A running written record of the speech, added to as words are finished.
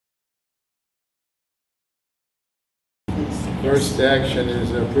First action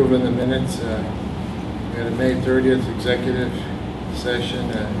is approving the minutes. We had a May 30th executive session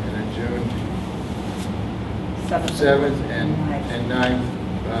and a June 7th and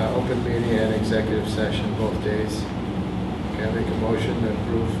 9th open meeting and executive session both days. Can I make a motion to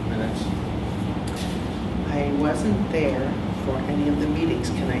approve minutes? I wasn't there for any of the meetings.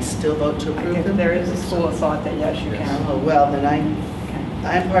 Can I still vote to approve them? There is a school of thought that yes, you can. Oh, well, then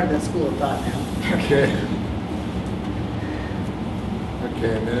I'm part of the school of thought now. Okay.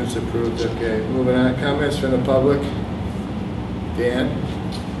 Okay, minutes approved. Okay, moving on. Comments from the public. Dan?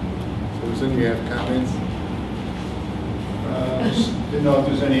 Susan, you have comments? Didn't know if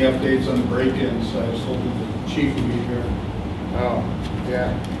there's any updates on the break-ins. I was hoping the chief would be here. Oh,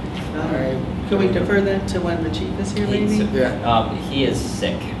 yeah. All right. Can we defer that to when the chief is here, maybe? Yeah. He is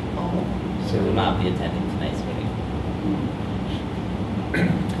sick, Oh. so he will not be attending tonight's meeting.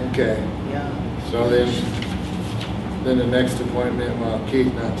 Okay. Yeah. So then the next appointment, well,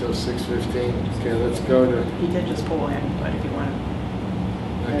 Keith, not till 6:15. Okay, let's go to, He did just pull in, but if you want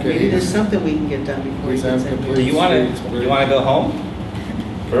okay. Maybe there's something we can get done before he He's gets on in. complete- Do you want to go home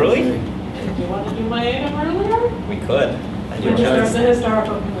early? Do you want to do my item earlier? We could. Then you Which don't have is the to,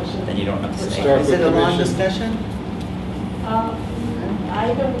 historical commission. then you don't have to stay. Start Is it a long Commission. discussion?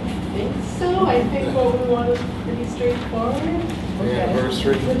 I don't think so. I think what we want is pretty straightforward. The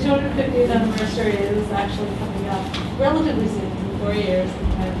anniversary. The 250th anniversary is actually coming up relatively soon, in 4 years,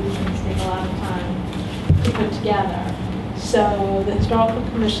 and these things take a lot of time to put together. So the Historical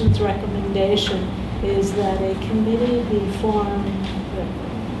Commission's recommendation is that a committee be formed,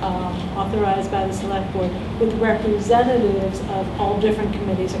 authorized by the Select Board, with representatives of all different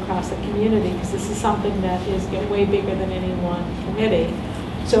committees across the community, because this is something that is way bigger than any one committee.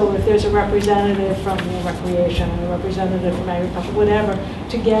 So if there's a representative from recreation, a representative from agriculture, whatever,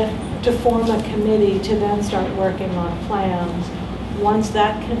 to form a committee to then start working on plans. Once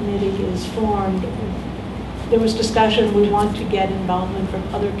that committee is formed, there was discussion, we want to get involvement from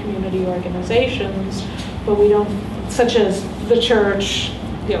other community organizations, but we don't, such as the church,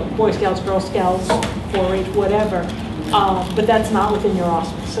 Boy Scouts, Girl Scouts, 4-H, whatever. But that's not within your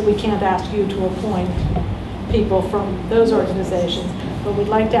auspice, so we can't ask you to appoint people from those organizations. But we'd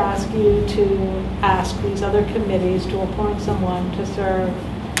like to ask you to ask these other committees to appoint someone to serve.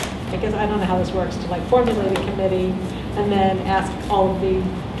 I guess, I don't know how this works, to like formulate a committee and then ask all of the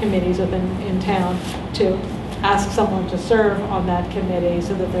committees in town to ask someone to serve on that committee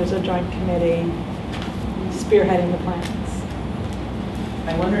so that there's a joint committee spearheading the plans.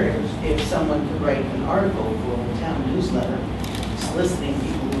 I wonder if someone could write an article for the town newsletter soliciting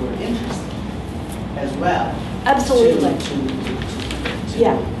people who are interested as well. Absolutely. To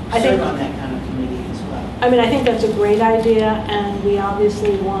Yeah, I think- serve on that kind of committee as well. I mean, I think that's a great idea, and we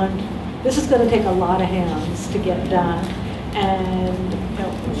obviously want, this is going to take a lot of hands to get done. And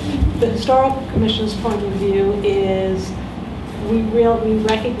the Historical Commission's point of view is we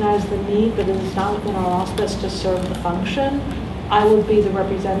recognize the need, but it is not within our auspice to serve the function. I would be the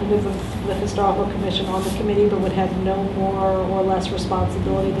representative of the Historical Commission on the committee, but would have no more or less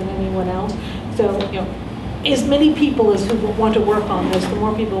responsibility than anyone else. So, as many people as who want to work on this, the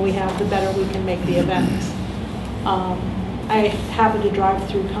more people we have, the better we can make the events. I happened to drive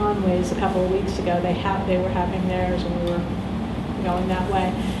through Conway's a couple of weeks ago. They were having theirs, and we were going that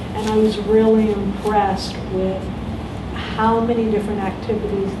way. And I was really impressed with how many different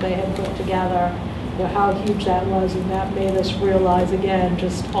activities they had put together, how huge that was, and that made us realize again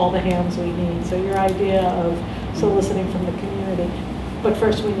just all the hands we need. So your idea of soliciting from the community, but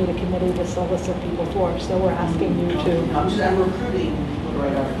first we need a committee to solicit people for, so we're asking you to. I'm recruiting people to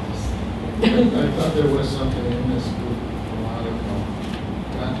write articles. I thought there was something in this group a while ago.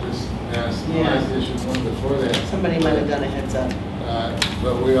 Not this past issue, one before that. Somebody might have done a heads up.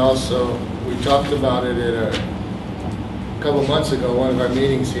 But we talked about it at a couple months ago, one of our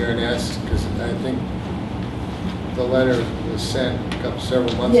meetings here, and asked, because I think the letter was sent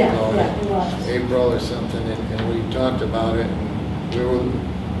several months ago, it was. April or something, and we talked about it. And we were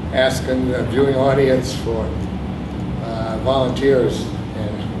asking the viewing audience for volunteers,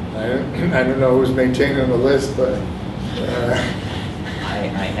 and I don't know who's maintaining the list, but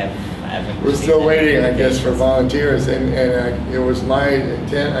I haven't. we're still waiting, I guess, for volunteers, and it was my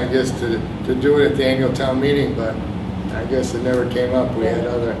intent, I guess, to do it at the annual town meeting, but I guess it never came up. We had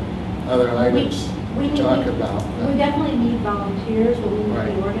other items to talk about. We definitely need volunteers, but we need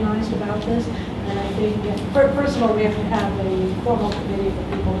to be organized about this. And I think, first of all, we have to have a formal committee for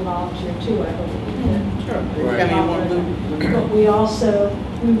people to volunteer too, I believe. Sure. Right. But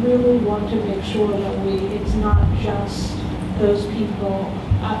we really want to make sure that it's not just those people,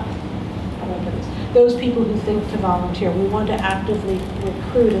 how do I put this? those people who think to volunteer. We want to actively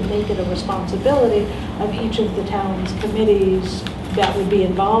recruit and make it a responsibility of each of the town's committees that would be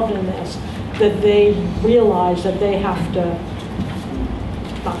involved in this, that they realize that they have to,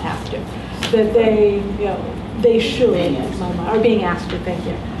 not have to, that they, you know, they should, in my mind, or being asked to, thank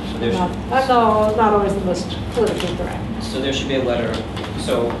you. So there should- I'm not always the most politically correct. So there should be a letter,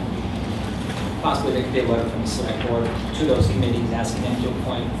 so possibly there could be a letter from the select board to those committees asking them to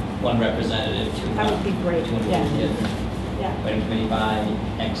appoint one representative to. That would be great, To yeah. the Yeah, appointing committee by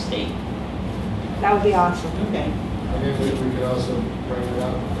X date. that would be awesome. Okay. And if we could also bring it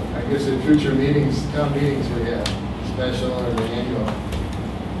up, I guess at future meetings, town meetings, we have special or the annual.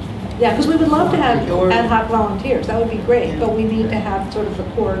 Yeah, because we would love to have Your- ad hoc volunteers, that would be great, Yeah. but we need to have sort of the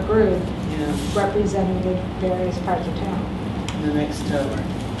core group Yeah. representing the various parts of town. The next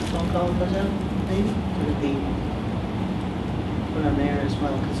phone call goes out, maybe? Could it be put on there as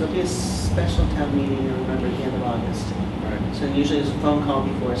well? Because there'll be a special town meeting, I remember, at the end of August. Right. So usually there's a phone call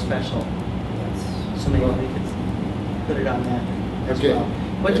before a special. So maybe we could put it on that as Okay. well.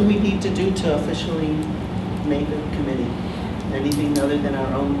 What do we need to do to officially make a committee? Anything other than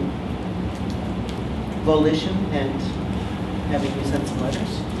our own volition and having you send some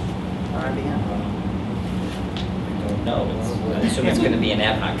letters on our behalf? I don't know, I assume it's going to be an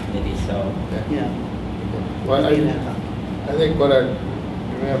ad hoc committee, so. Yeah. Well, Be an ad hoc. I think what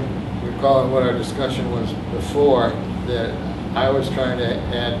recalling what our discussion was before, that I was trying to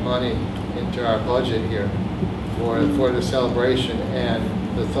add money into our budget here for the celebration,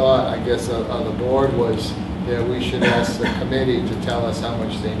 and the thought, I guess, of the board was that we should ask the committee to tell us how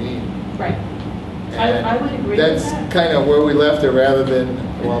much they need. Right. I would agree with That's that. kind of where we left it, rather than,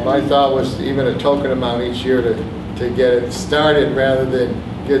 well, my thought was even a token amount each year to get it started, rather than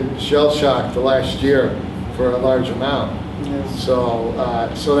get shell-shocked the last year for a large amount. Yes. So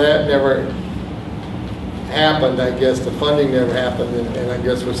that never happened, I guess, the funding never happened, and I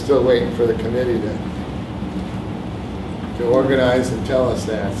guess we're still waiting for the committee to organize and tell us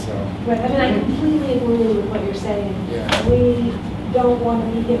that, so. Right, I mean, I completely agree with what you're saying. Yeah. We don't want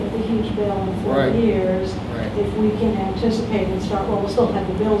to be hit with a huge bill in 4 Right. years. Right. If we can anticipate and start, well, we'll still have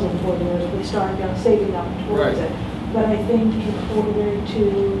the bills in 4 years, but start saving up towards Right. it. But I think in order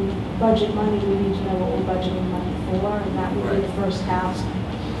to budget money, we need to know what we're budgeting money for, and that would be Right. the first task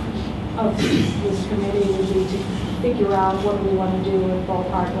of this committee, would be to figure out what do we want to do with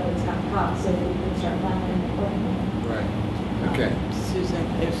ballpark, what it's going to cost, so that we can start planning accordingly. Right, okay. Susan,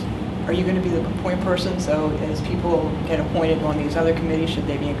 are you going to be the point person? So as people get appointed on these other committees, should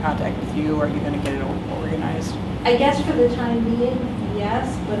they be in contact with you? Or are you going to get it organized? I guess for the time being,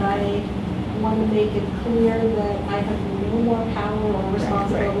 yes, but I want to make it clear that I have no more power or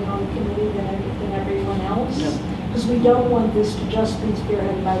responsibility on the committee than everyone else. No. Because we don't want this to just be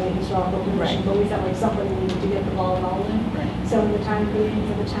spearheaded by the historical commission, Right. but we felt like somebody needed to get the ball rolling. Right. So for the time being,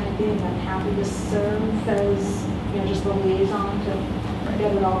 I'm happy to serve as, just the liaison to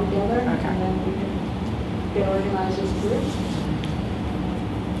get it all together. Okay. And then we can get organized as a group.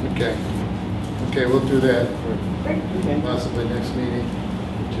 Okay. Okay, we'll do that for Great. Okay. possibly next meeting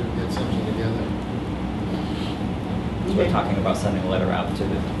to get something together. So we're talking about sending a letter out to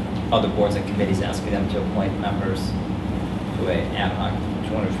the other boards and committees asking them to appoint members to a ad hoc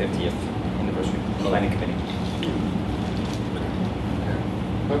 250th anniversary planning committee.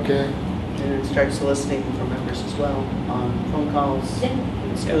 Okay, And start soliciting for members as well on phone calls, Yeah.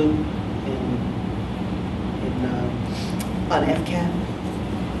 in Scoop, on FCAT.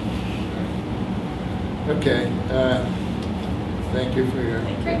 okay. Thank you for your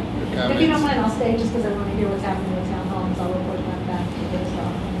Great. comments. If you don't mind, I'll stay just because I want to hear what's happening with town hall, and so I'll report back to this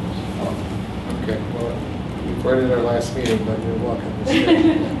stuff. Okay, well, we were at our last meeting, but you're welcome to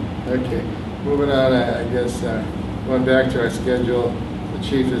stay. Okay, moving on, I guess, going back to our schedule, the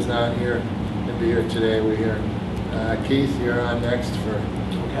chief is not here, to be here today, we're here. Keith, you're on next for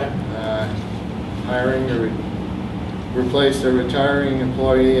hiring or replace a retiring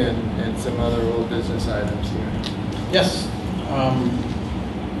employee and some other old business items here. Yes.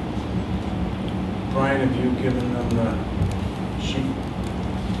 Brian, have you given them the sheet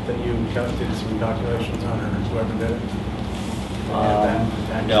that you did some calculations on, or whoever did it?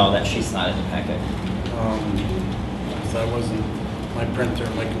 No, that sheet's not in the packet. So I wasn't, my printer,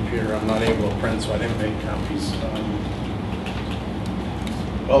 my computer, I'm not able to print, so I didn't make copies.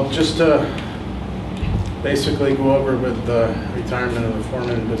 Well, just to basically go over with the retirement of the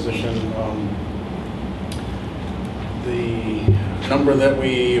foreman position, the number that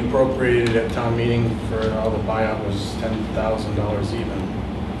we appropriated at town meeting for all the buyout was $10,000 even.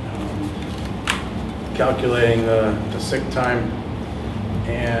 Calculating the sick time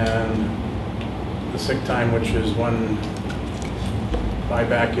and sick time, which is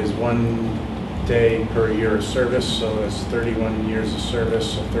buyback is 1 day per year of service, so that's 31 years of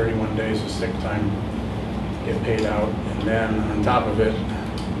service, so 31 days of sick time get paid out. And then on top of it,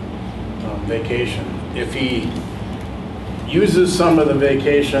 vacation. If he uses some of the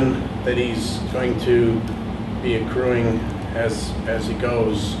vacation that he's going to be accruing as he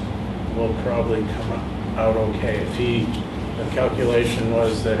goes, will probably come out okay. The calculation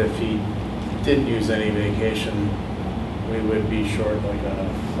was that if he didn't use any vacation, we would be short like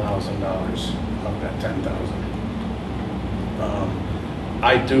 $1,000 of that $10,000.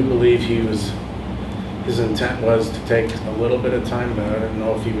 I do believe his intent was to take a little bit of time, but I don't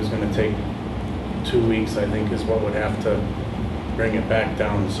know if he was going to take 2 weeks, I think is what would have to bring it back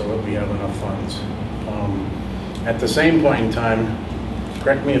down so that we have enough funds. At the same point in time,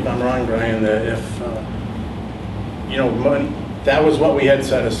 correct me if I'm wrong, Brian, that if, money, that was what we had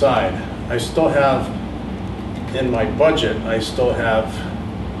set aside. I still have, in my budget, I still have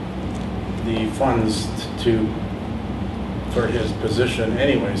the funds for his position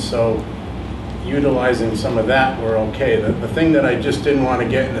anyway, so utilizing some of that, we're okay. The thing that I just didn't want to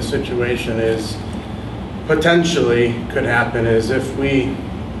get in a situation is, potentially could happen is if we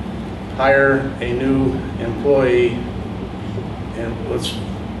hire a new employee, and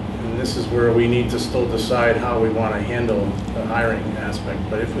this is where we need to still decide how we want to handle the hiring aspect,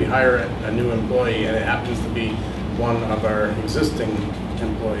 but if we hire a new employee and it happens to be one of our existing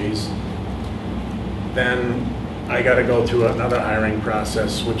employees, then I got to go through another hiring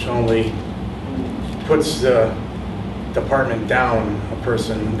process, which only puts the department down a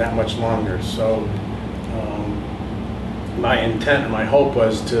person that much longer. So my intent, my hope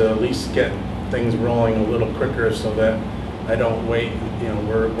was to at least get things rolling a little quicker so that I don't wait.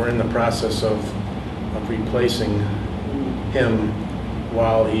 We're in the process of replacing him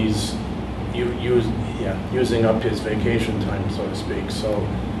while he's using up his vacation time, so to speak. So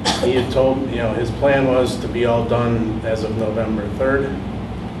he had told, his plan was to be all done as of November 3rd.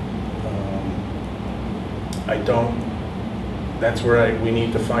 That's where we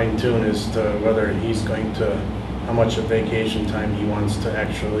need to fine tune as to whether he's going to, how much of vacation time he wants to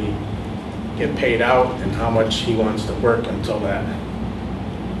actually get paid out and how much he wants to work until that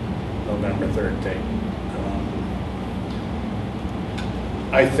November 3rd date.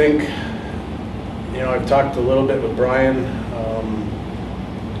 I think, I've talked a little bit with Brian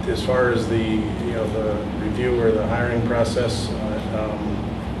as far as the review or the hiring process.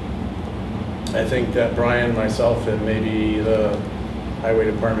 I think that Brian, myself, and maybe the highway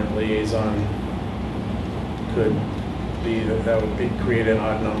department liaison could be, that would create an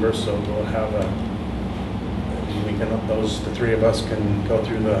odd number, so we'll have the three of us can go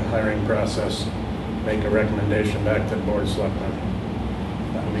through the hiring process, make a recommendation back to the Board of Selectmen.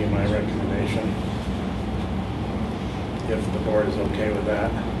 That would be my recommendation, if the board is okay with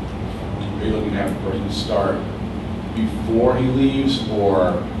that. Are you looking to have the person start before he leaves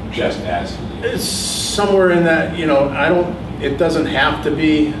or just as he leaves? It's somewhere in that, it doesn't have to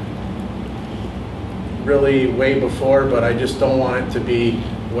be really way before, but I just don't want it to be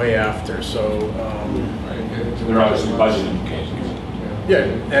way after, so. There are obviously budget implications. Yeah,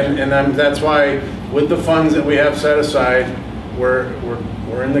 and that's why with the funds that we have set aside, we're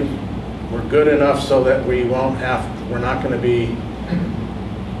good enough so that we're not going to be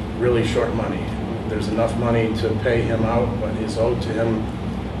really short money. There's enough money to pay him out what is owed to him,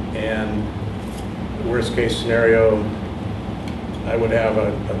 and worst case scenario, I would have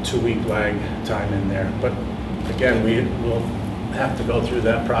a 2-week lag time in there. But again, we will have to go through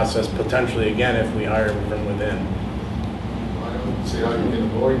that process potentially again if we hire from within. I don't see how you can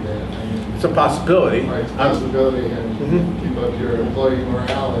avoid that. It's a possibility. Right, it's a possibility, and keep up your employee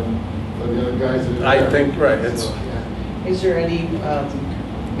morale and for the other guys that are I there. think, right, it's. So, yeah. Is there any,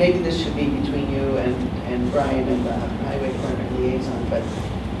 maybe this should be between you and Brian and the highway department liaison, but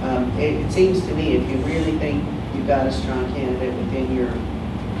it seems to me if you really think you've got a strong candidate within your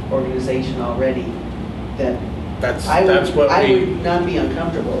organization already, that I would not be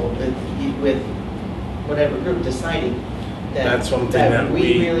uncomfortable with whatever group deciding That's something that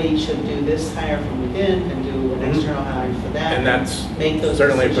we really should do this hire from within and do an external hire for that. And that's make those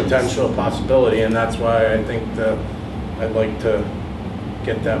certainly decisions. a potential possibility, and that's why I think I'd like to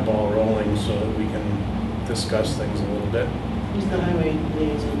get that ball rolling so that we can discuss things a little bit. Who's the highway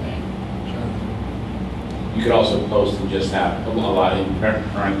liaison? You could also post and just have a lot in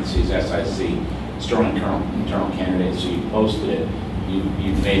parentheses, SIC, strong internal candidates. So you posted it,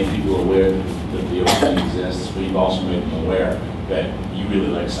 you've made people aware that the opening exists, but you've also made them aware that you really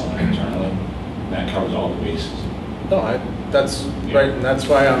like someone internally. And that covers all the bases. No, that's right, and that's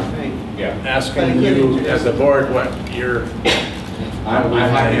why I'm Right. Yeah. asking you as a board what your, I'm how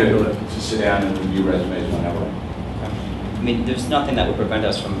happy you handle it. to sit down and review resumes whenever. I mean, there's nothing that would prevent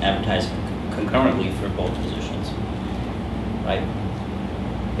us from advertising concurrently for both positions, right?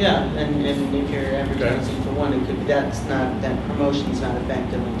 Yeah, and if you're advertising for one, it could be, that promotion's not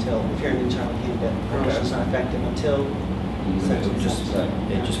effective until, if you're an internal candidate, promotion's not effective until such It would and just, such.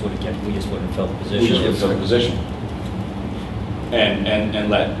 it just would have, we just wouldn't fill the We position. just would fill the position. And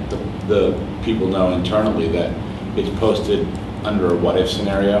let the people know internally that it's posted under a what-if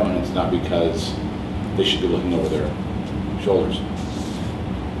scenario, and it's not because they should be looking over their shoulders.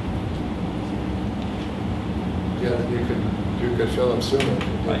 Yeah, you could fill them sooner if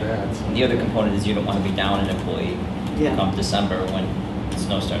you Right. did that. so. And the other component is you don't want to be down an employee Yeah. come December when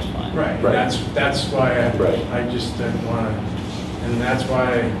snow starts flying. right, Right. that's why Right. I just didn't want to, and that's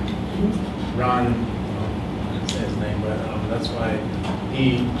why Ron, I didn't say his name, but that's why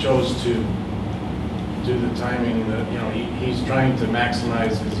he chose to do the timing that, you know, he's trying to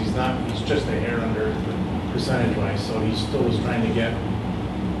maximize, because he's just a hair under percentage-wise, so he still was trying to get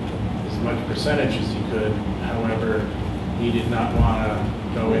as much percentage as he could. However, he did not want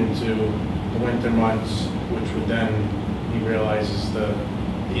to go into the winter months, which would then, he realizes the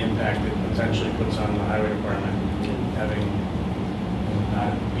impact it potentially puts on the highway department, having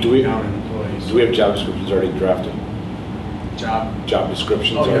not Do we- being down employees. Do we have job descriptions already drafted? Job, Job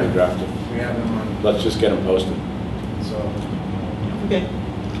descriptions Oh, yeah. already drafted? we have them on, Let's just get them posted. so, Okay.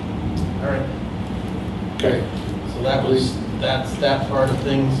 all right. Okay, So that's that part of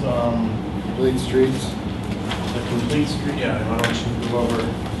things. complete streets. The complete street, yeah, why don't you go over,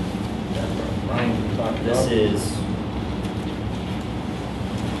 Ryan can talk about. This is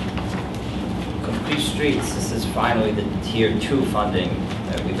Complete Streets. This is finally the Tier 2 funding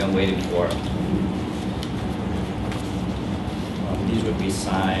that we've been waiting for. These would be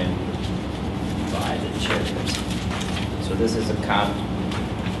signed by the chairperson. So this is a do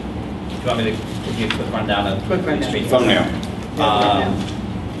you want me to give you a quick rundown of Quick Complete rundown. Streets? Thumbnail.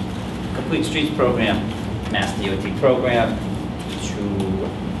 Complete Streets program, Mass DOT program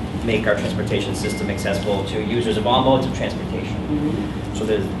to make our transportation system accessible to users of all modes of transportation. So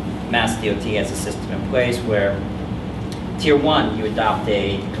there's Mass DOT has a system in place where Tier 1, you adopt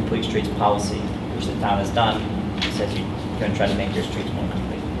a complete streets policy, which the town has done. It says you're going to try to make your streets more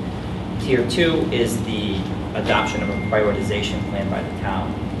complete. Tier 2 is the adoption of a prioritization plan by the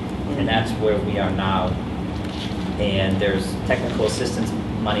town. And that's where we are now. And there's technical assistance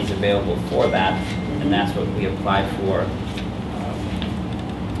monies available for that. And that's what we applied for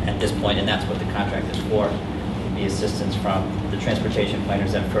at this point, and that's what the contract is for. The assistance from the transportation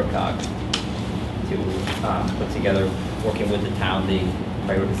planners at FERCog to put together, working with the town, the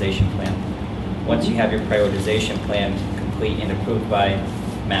prioritization plan. Once you have your prioritization plan complete and approved by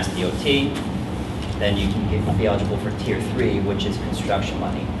Mass DOT, then you can be eligible for Tier 3, which is construction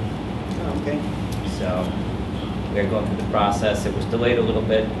money. Okay. So we're going through the process. It was delayed a little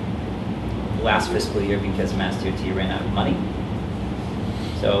bit last fiscal year because Mass DOT ran out of money.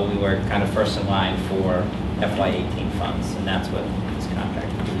 So we were kind of first in line for FY18 funds, and that's what this contract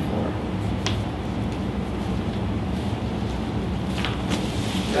would be for.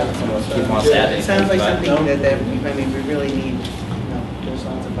 Who wants to add It sounds like anything, something but- that we really need, there's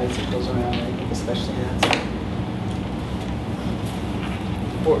lots of bicycles around, I think especially that's an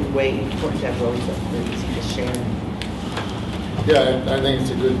important to have roads that are easy to share. Yeah, I think it's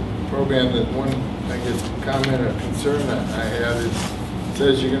a good program. That one, I guess, comment or concern that I have is, it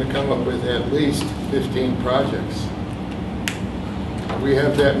says you're gonna come up with at least 15 projects. We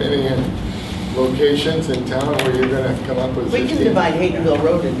have that many locations in town where you're gonna come up with 15? We can divide Haydenville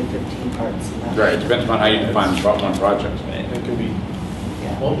Road into 15 parts. Right, it depends upon how you define one project. It could be,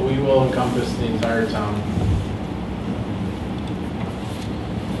 Yeah. well, we will encompass the entire town.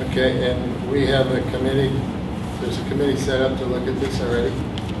 Okay, and we have a committee, there's a committee set up to look at this already?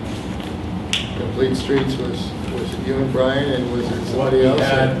 Complete Streets was it you and Brian, and was it What somebody we else?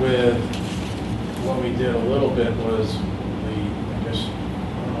 had with, what we did a little bit was I guess,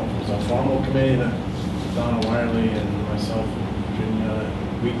 I don't know, it was a formal committee that Donna Wiley and myself and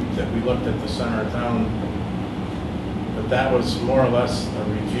Virginia, that we looked at the center of town. But that was more or less a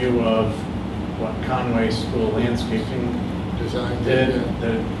review of what Conway School Landscaping Design did, yeah.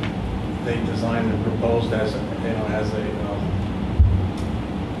 that they designed and proposed as a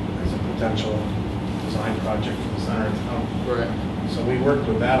potential design project for the center of town. Right. So we worked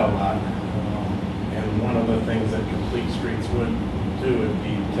with that a lot. And one of the things that Complete Streets would do would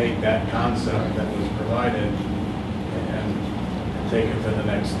be take that concept that was provided and take it to the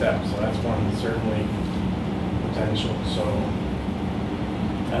next step. So that's one certainly potential. So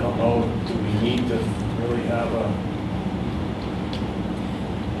I don't know, do we need to really have a,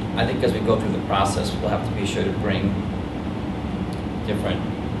 I think as we go through the process, we'll have to be sure to bring different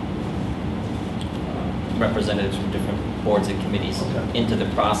representatives from different boards and committees Okay. into the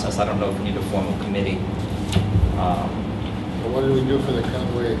process. I don't know if we need a formal committee. Well, what did we do for the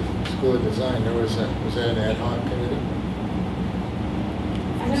Conway School of Design? Was that an ad hoc committee?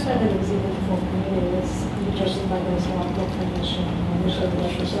 I don't know that it was even a full committee, it was just by the historical commission, initially the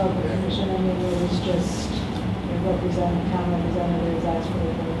historical commission, and it was just town representatives asked for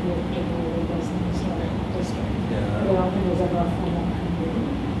the review, particularly based on the historic district. I yeah, don't think it was ever a formal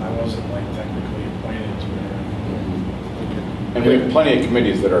committee. I wasn't like technically appointed to it. And we have plenty of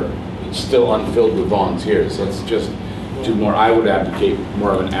committees that are still unfilled with volunteers. Let's just do more, I would advocate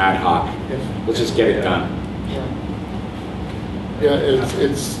more of an ad hoc. Let's just get it done. Yeah,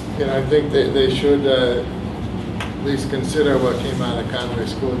 it's, I think they should at least consider what came out of Conway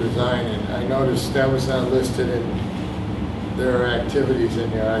School of Design, and I noticed that was not listed in their activities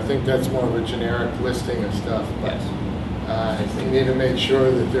in here. I think that's more of a generic listing of stuff, but Yes. we need to make sure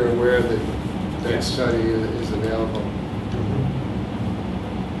that they're aware that that Yes. study is available.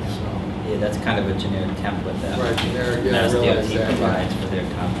 So, Yeah, that's kind of a generic template that right, generic, yeah, I Mass realize DOT that. provides for their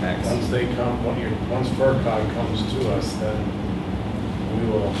contracts. Once they come, once FERCog comes to us, then we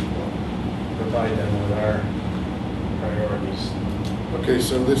will provide them with our priorities. Okay,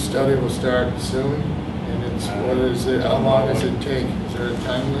 so this study will start soon, and it's, what is it, how long does it take? Is there a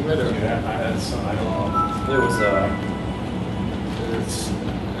time limit, or? Yeah, that's, I don't know. There was a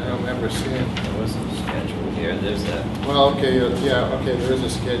I don't remember seeing. schedule here. There's a, Well, okay, yeah, okay, there is a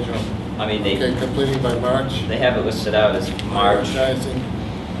schedule. I mean, Okay, completing by March. they have it listed out as March. Advertising.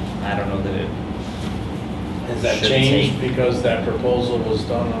 I don't know that it. Has that should changed take- because that proposal was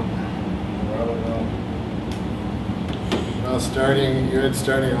done a while ago? Well,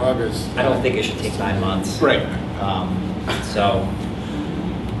 starting August. I don't think it should take 9 months. Right. So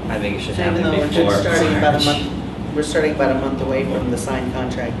I think it should So even happen though we're before just starting about a March. month, we're starting about a month away from the signed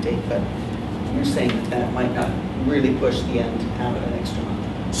contract date, but you're saying that that might not really push the end out an extra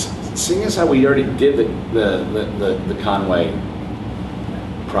month. Seeing as how we already did the Conway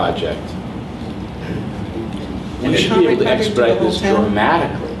project, And we the should be able to Conway project did the expedite whole this town?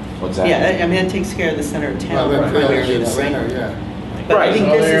 dramatically. What's that? Yeah, I mean, it takes care of the center of Well, town that's primarily, the though, center, right? yeah. But I Right. think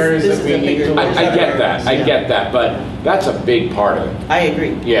Other this areas is that we a need bigger. to look I get that, I get that, but that's a big part of it. I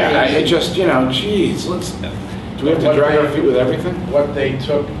agree. Yeah, it just, geez, do we have to drag our feet with everything? What they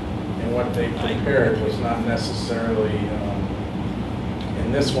took and what they prepared was not necessarily,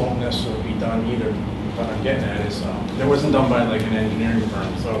 and this won't necessarily be done either, what I'm getting at is, it wasn't done by like an engineering firm,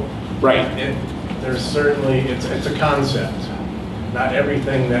 so. Right. There's certainly, it's a concept. Not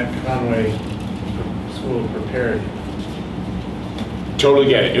everything that Conway School prepared, Totally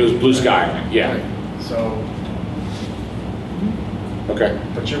get it, it was blue sky, yeah, so, okay.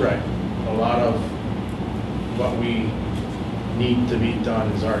 but you're right. A lot of what we need to be done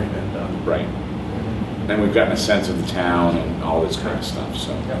has already been done. Right. Then we've gotten a sense of the town and all this kind of stuff,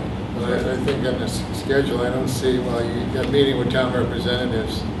 so. But I think on this schedule, I don't see, well, you got a meeting with town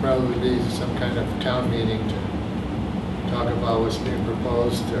representatives, probably be some kind of town meeting to talk about what's being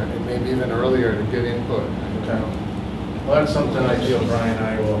proposed, or and maybe even earlier to get input. I don't know. Well, that's something I feel Brian and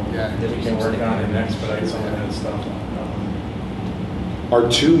I will, Yeah. we can work on and expedite some of that stuff. Are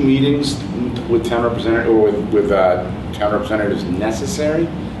 2 meetings with town representative, or with town representatives necessary?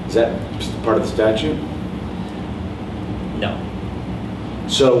 Is that just part of the statute? No.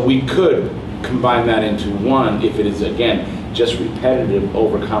 So we could combine that into one if it is, again, just repetitive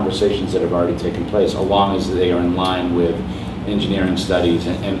over conversations that have already taken place, as long as they are in line with engineering studies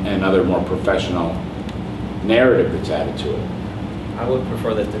and other more professional narrative that's added to it. I would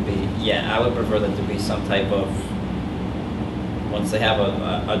prefer that there be, I would prefer that there be some type of, once they have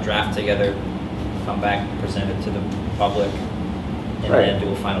a draft together, come back, present it to the public, and Right. then do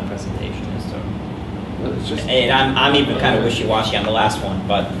a final presentation as to. It's just- And I'm even kind of wishy-washy on the last one,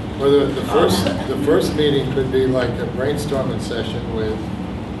 but Well, the first meeting could be like a brainstorming session with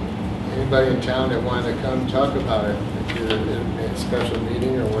anybody in town that wanted to come talk about it, either in a special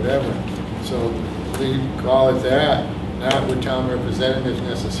meeting or whatever. So we call it that, not with town representatives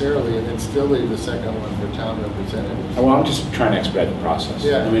necessarily, and then still leave the second one for town representatives. Well, I'm just trying to expedite the process.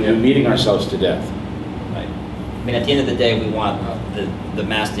 Yeah. I mean, we're meeting ourselves to death. right. I mean, at the end of the day, we want the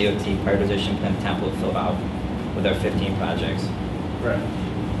Mass DOT prioritization plan template filled out with our 15 projects. Right.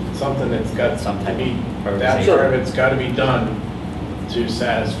 Something that's got Some to type be, of that prioritization. part of it's got to be done to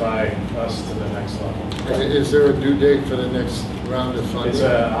satisfy us to the next level. Is there a due date for the next round of funding? It's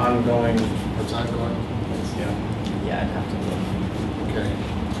an ongoing, It's ongoing? yeah. Yeah, I'd have to look. Okay.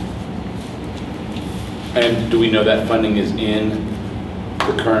 And do we know that funding is in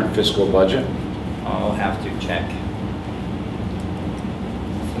the current fiscal budget? I'll have to check.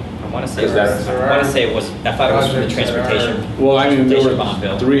 I want to say, Is that- it was, I thought it was for the transportation. Well, I mean, there transportation bond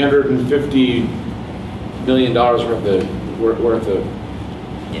bill. were $350 million worth of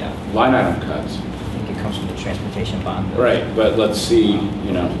Yeah, line item cuts. I think it comes from the transportation bond bill. Right, but let's see,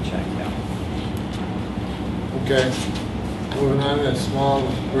 you know. Check, yeah. Okay, moving on to that small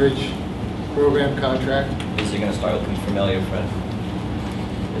bridge program contract. These are gonna start looking familiar, Fred.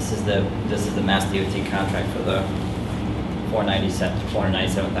 This is the Mass DOT contract for the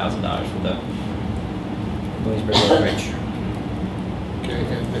 $497,000 for the Williamsburg Road Bridge. Okay,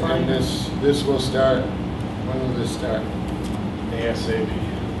 and this will start, when will this start? ASAP.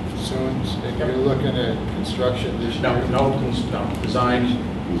 Soon, and you're looking at construction this year? No, design,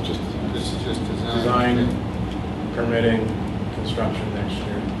 It's just, This is just design? design, permitting, construction next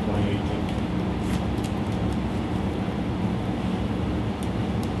year, 2018.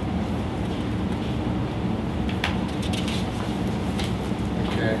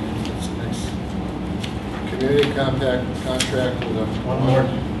 Okay, what's next? Community compact contract with a... One more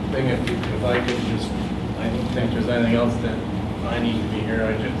thing, if I could just, I don't think there's anything else that I need to be here.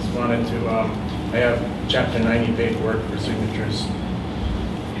 I just wanted to, I have Chapter 90 paperwork for signatures.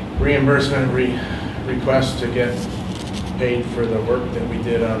 Reimbursement request to get paid for the work that we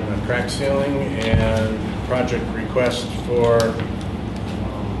did on the crack sealing, and project request for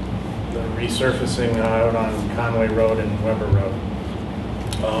the resurfacing out on Conway Road and Weber Road.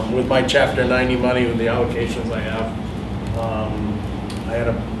 With my Chapter 90 money, with the allocations I have,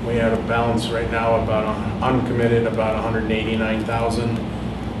 we had a balance right now about uncommitted about 189,000.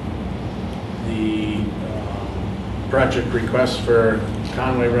 The project request for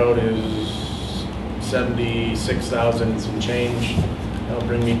Conway Road is 76,000 and some change. That'll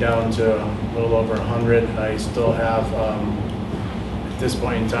bring me down to a little over 100. I still have, at this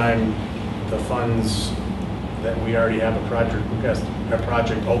point in time, the funds that we already have a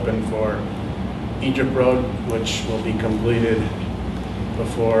project open for Egypt Road, which will be completed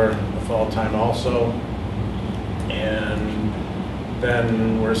before the fall time also. And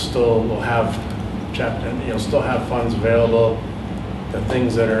then we'll have still have funds available. The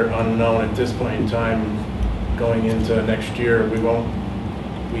things that are unknown at this point in time going into next year,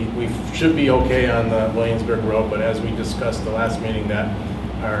 we should be okay on the Williamsburg Road, but as we discussed the last meeting, that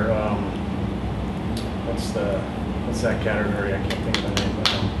our what's that category? I can't think of the name.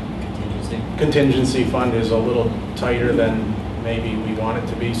 But, contingency fund is a little tighter than maybe we want it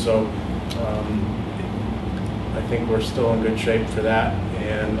to be, so I think we're still in good shape for that.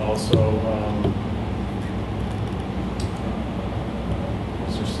 And also,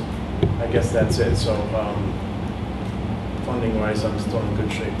 I guess that's it. So funding wise, I'm still in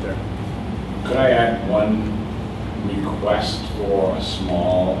good shape there. could I add one request for a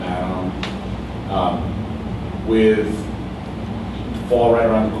small add-on? With fall right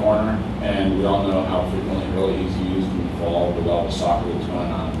around the corner, and we all know how frequently it really is used in the fall with all the soccer that's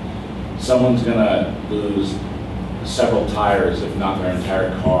going on. Someone's gonna lose several tires, if not their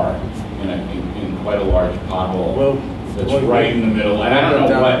entire car, in quite a large pothole that's right in the middle. And I don't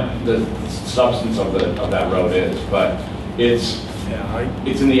know what the substance of that road is, but it's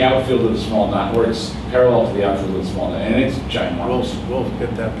in the outfield of the small knot, or it's parallel to the outfield of the small knot, and it's ginormous. We'll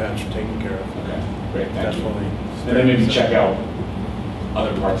get that patch taken care of. Okay, great, thank you. Definitely. And then maybe check out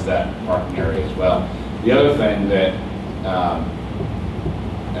other parts of that parking area as well. The other thing that,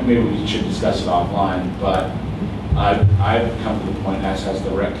 and maybe we should discuss it offline, but I've come to the point, as has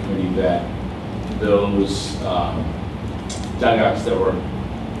the rec committee, that those dugouts that were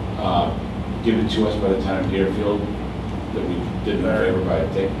given to us by the town of Deerfield, that we did in favor by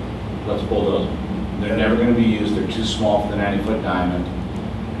let's bulldoze them. They're never going to be used. They're too small for the 90-foot diamond.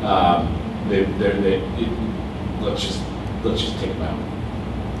 Let's just take them out.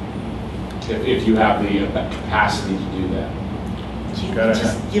 If you have the capacity to do that.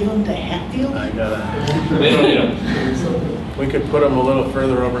 Just give them to Hatfield? I gotta. They don't. We could put them a little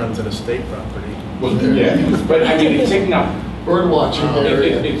further over onto the state property. Well, yeah, but I mean, it's taking up. Bird watching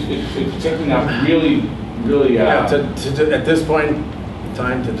area. It's taking up really. Yeah, at this point in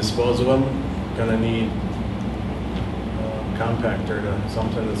time, to dispose of them, gonna need a compactor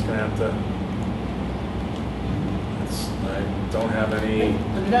something that's gonna have to. I don't have any.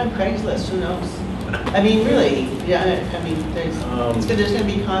 Put it on Craigslist, who knows? I mean, really, yeah, I mean, there's going to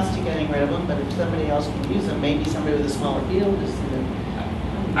be cost to getting rid of them, but if somebody else can use them, maybe somebody with a smaller field is going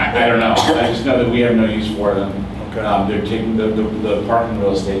to... I don't know. I just know that we have no use for them. Okay. They're taking, the parking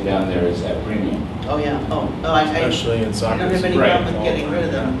real estate down there is at premium. Oh, yeah, Especially in I soccer. don't have any Right. problem with getting rid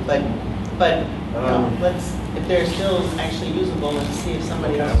of them, but But, let's, if they're still actually usable, let's see if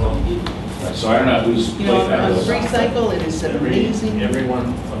somebody else will use them. So I don't know who's You know, plate that on goes free on. cycle, it is amazing. Every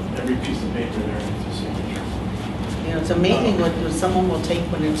piece of paper there needs a signature. You know, it's amazing what someone will take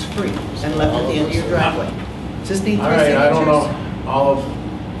when it's free and left at the end of your driveway. Just need All three right, signatures? I don't know,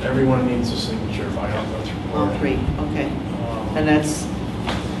 everyone needs a signature by Alpha's report. All three, okay. And that's,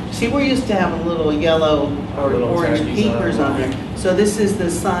 see, we're used to having little yellow or Little orange taggies papers on on it. there. So this is the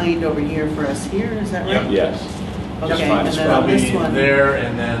signed over here for us here, is that right? Yes. Okay, fine. and It's then on probably this one. there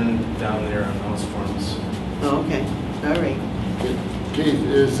and then down there on those forms. Oh, okay, all right. Keith,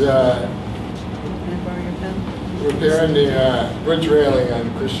 is Can I borrow your pen? repairing the bridge railing on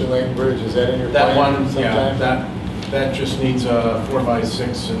Christian Lane Bridge, is that in your That plan one, yeah, sometime? that just needs a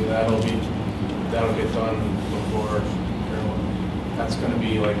 4x6 and that'll get done before, that's gonna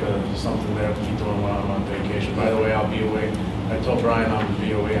be like something that I'll be doing while I'm on vacation. By the way, I'll be away, I told Brian I'll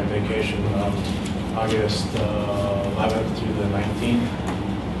be away on vacation, August 11th to the 19th.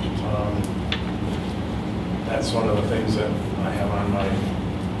 That's one of the things that I have on my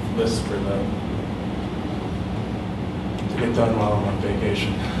list to get done while I'm on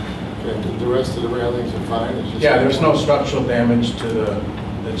vacation. Okay, the rest of the railings are fine? It's just- Yeah, there's no structural damage to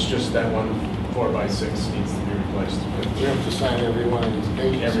it's just that one 4x6 needs to be replaced. We have to sign every one of these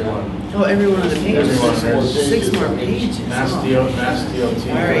pages. Everyone. Oh, every one of the pages? Everyone, there's 6 more pages. Mass Oh. DOT, All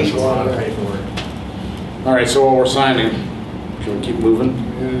right. there's a lot of paperwork. All right, so while we're signing, should we keep moving?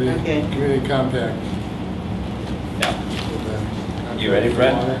 Okay. Community compact. Yeah. You ready,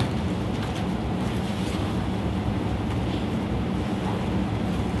 Fred?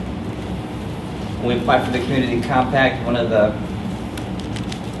 When we applied for the community compact, one of the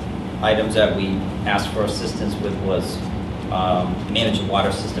items that we asked for assistance with was manage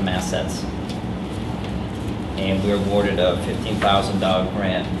water system assets. And we were awarded a $15,000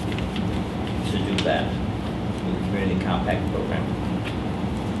 grant to do that with the community compact program.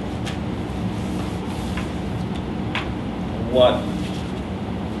 What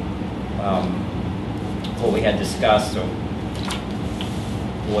we had discussed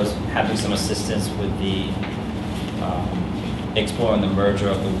was having some assistance with the exploring the merger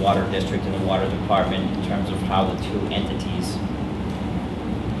of the water district and the water department in terms of how the two entities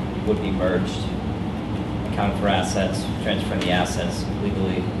would be merged, accounting for assets, transferring the assets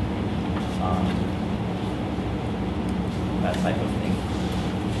legally, that type of thing.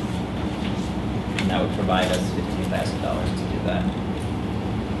 And that would provide us $15,000 to do that.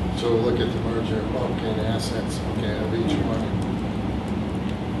 So we'll look at the merger, okay, the assets, okay, of each one.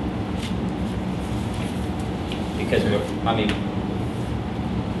 Because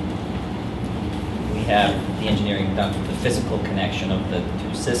we have the engineering done for the physical connection of the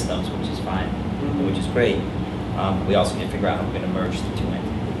two systems, which is fine, which is great. We also need to figure out how we're going to merge the two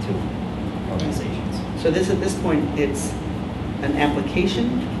organizations. So this, at this point, it's an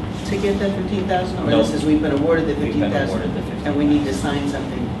application to get that 15,000? Or No. this is, we've been awarded the We've been 15,000? awarded the 15,000. And we need to sign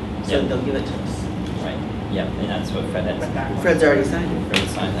something, so Yeah. they'll give it to us. Right, yeah, and that's what Fred had. Fred's already signed it. Fred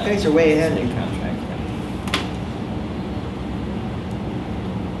signed that. You guys are way ahead. Same contract, yeah.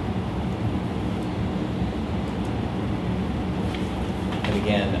 And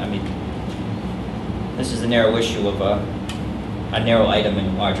again, this is a narrow issue of a narrow item in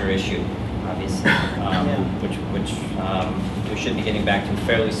a larger issue, obviously, which we should be getting back to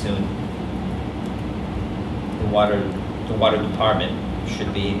fairly soon. The water department should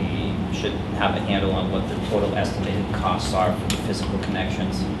have a handle on what the total estimated costs are for the physical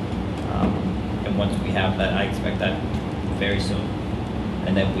connections. And once we have that, I expect that very soon.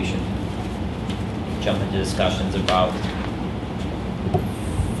 And then we should jump into discussions about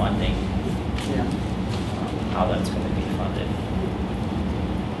funding, Yeah. how that's going to be funded.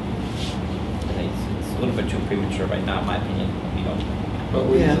 I think it's a little bit too premature right now, in my opinion. We don't. But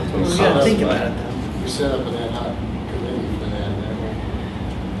we Yeah, we we set gotta up- think about it though. We set up an ad hoc committee for that,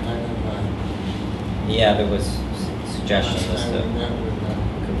 kind of, Yeah, there was suggestions as last time we to met with,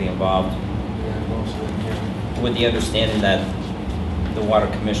 who could be involved, yeah, most of them here. with the understanding that the water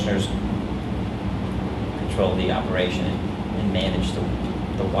commissioners control the operation and manage the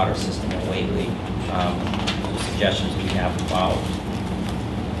water system in Whately. The suggestions we have about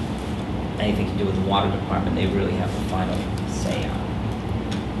anything to do with the water department, they really have the final say on.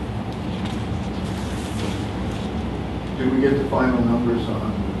 Did we get the final numbers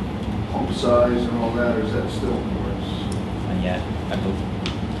on pump size and all that, or is that still in the works? And yet, I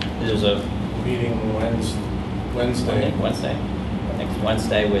believe there's a Meeting Wednesday, next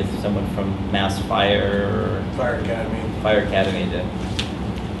Wednesday with someone from Mass Fire Fire Academy, to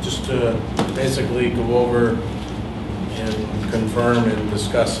just to basically go over and confirm and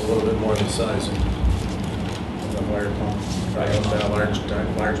discuss a little bit more the sizing of the fire pump,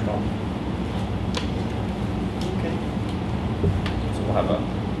 that large pump. Okay. So we'll have a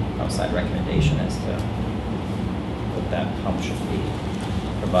outside recommendation as to what that pump should be,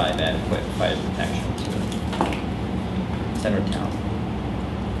 provide adequate fire protection to center town.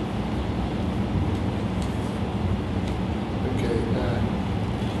 Okay,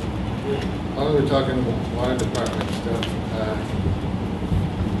 while we're talking about water department stuff,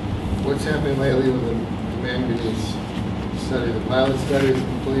 what's happening lately with the manganese study? The pilot study is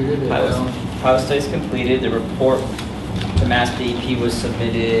completed? Pilot study is completed. The report to Mass DEP was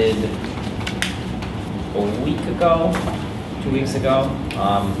submitted a week ago, 2 weeks ago.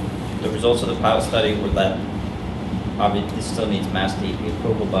 The results of the pilot study were that obviously this still needs Mass DEP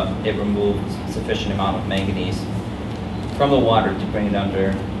approval, but it removed sufficient amount of manganese from the water to bring it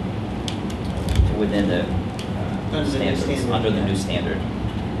under to within the Under the new standards, standard, under the yeah. new standard.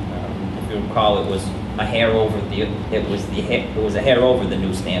 If you recall, it was a hair over it was a hair over the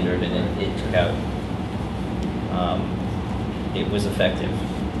new standard, and it took out. It was effective.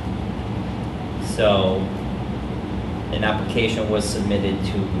 So an application was submitted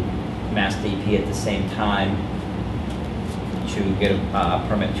to Mass DEP at the same time to get a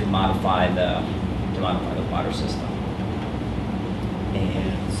permit to modify the water system.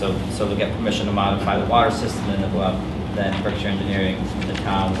 And so they'll get permission to modify the water system, and they'll go out, then Berkshire Engineering and the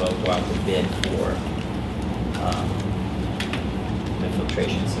town will go out to bid for the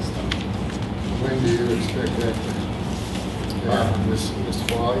filtration system. When do you expect that to happen? This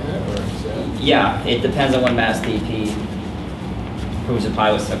fall yet, or is that? Yeah, it depends on when Mass DEP approves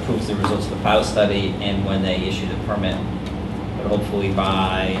the results of the pilot study and when they issue the permit. But hopefully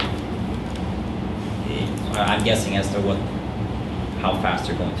by, I'm guessing as to how fast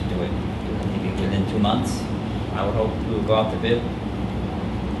they're going to do it. Maybe within 2 months, I would hope we will go out to bid.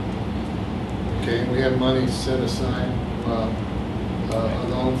 Okay, we have money set aside, a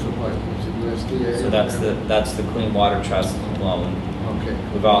loan from what, is it USDA? So that's the Clean Water Trust loan. Okay.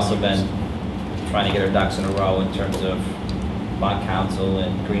 We've also been trying to get our ducks in a row in terms of bond counsel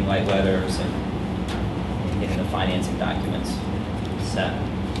and green light letters and getting the financing documents set.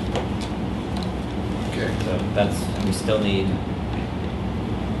 Okay. So we still needs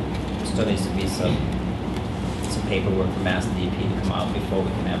to be some paperwork from Mass DEP to come out before we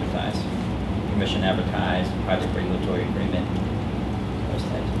can advertise. Permission advertise, project regulatory agreement, those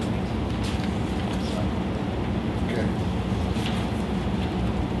types of things. Okay.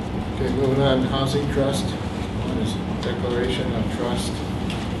 Okay, moving on, housing trust. One is declaration of trust.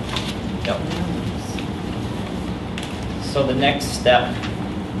 Yep. So the next step,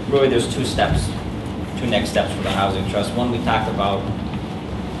 really there's two next steps for the housing trust. One we talked about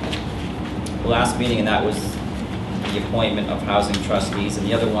the last meeting, and that was the appointment of housing trustees, and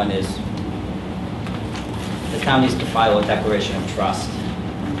the other one is the town needs to file a declaration of trust.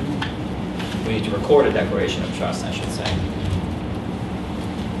 We need to record a declaration of trust, I should say.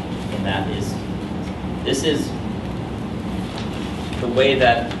 And this is the way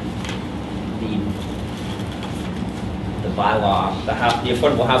that the bylaw, the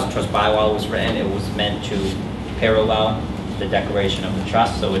Affordable Housing Trust bylaw was written. It was meant to parallel the declaration of the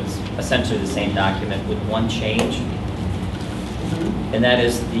trust, so it's essentially the same document with one change. And that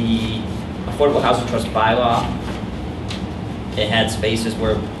is the Affordable Housing Trust bylaw. It had spaces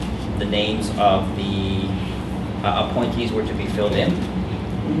where the names of the appointees were to be filled in.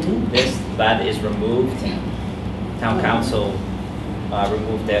 That is removed. Town council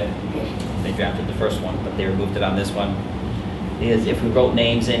removed it. They drafted the first one, but they removed it on this one. Because if we wrote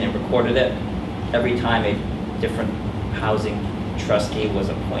names in and recorded it, every time a different housing trustee was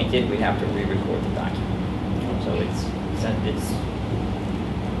appointed, we'd have to re-record the document. So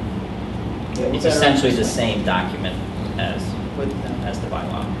it's essentially the same document as the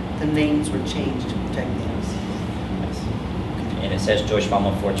bylaw. The names were changed to protect those. Yes. And it says Joyce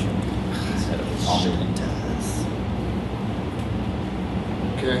Balmer Fortune instead of Alderman. It does.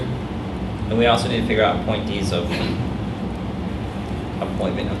 Okay. And we also need to figure out appointees of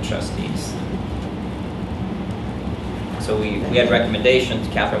appointment of trustees. So we had recommendations: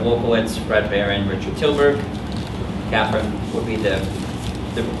 Catherine Wolkowitz, Fred Barron, Richard Tilburg. Catherine would be the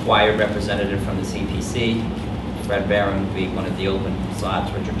required representative from the CPC. Fred Barron would be one of the open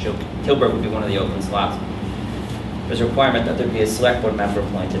slots. Richard Tilburg would be one of the open slots. There's a requirement that there be a select board member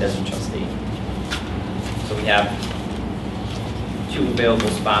appointed as a trustee. So we have 2 available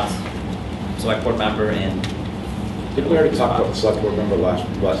spots, select board member and... Did we already talk about the select board member last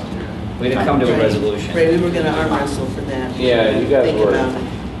year? We didn't come to a resolution. Right, we were gonna arm wrestle for that. Yeah, you guys Think were- about it.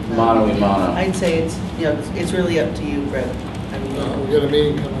 Mano y mano. I'd say it's, you know, it's really up to you, Fred. I mean, We got a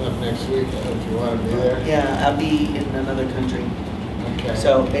meeting coming up next week, if you want to be there. yeah, I'll be in another country, Okay.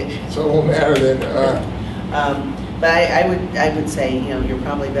 so. So it won't matter then. But I would say, you know, you're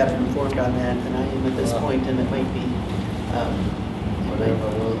probably better informed on that than I am at this point, and it might be, Whatever.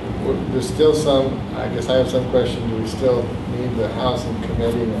 Well, there's still some, I guess I have some question, do we still need the housing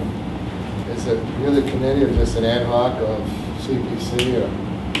committee? And is it really a committee or just an ad hoc of CPC or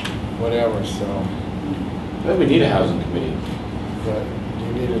whatever, so. Well, we need a housing committee. But do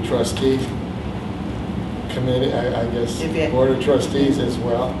you need a trustee committee, I guess, If you- board of trustees as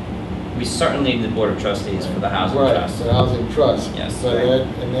well? We certainly need the Board of Trustees for the Housing Right, Trust. the housing trust. Yes. But Right.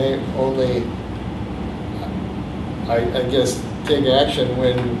 and they only, I guess, take action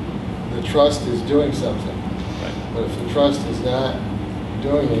when the trust is doing something. Right. But if the trust is not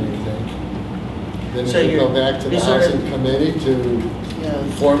doing anything, then So it would go you're- back to the you're sort of- housing committee to yeah.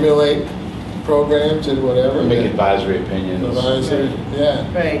 formulate programs and whatever. Make advisory opinions. Advisory, yeah.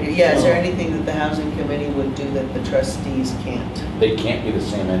 Right, yeah, is there So- anything that the housing committee would do that the trustees can't? They can't be the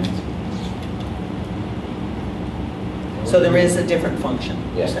same entity. So there is a different function?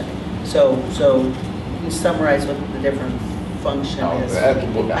 you're Yeah. saying. So you summarize what the different function No, is?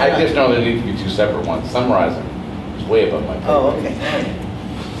 I just know there need to be two separate ones. Summarize them. It's way above my pay Oh, grade. okay, all right.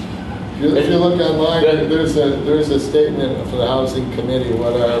 If you look online, there's a statement for the housing committee,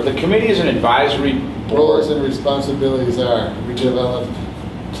 what our The committee is an advisory roles board and responsibilities are. We developed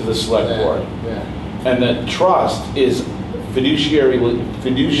to the select that. board. Yeah. And the trust is fiduciarily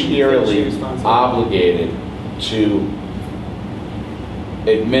responsible. obligated to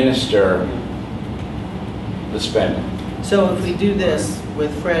administer the spending. So if we do this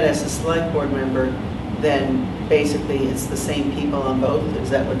with Fred as a select board member, then basically it's the same people on both? Is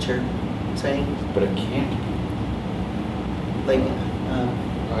that what you're saying? But it can't. Like, I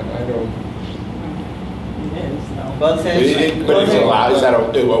don't, It is, though. well, it says. But it's allowed, is that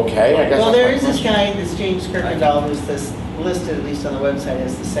okay? I guess Well, that's there my is this question. guy, this James Kirkendall, who's this listed, at least on the website,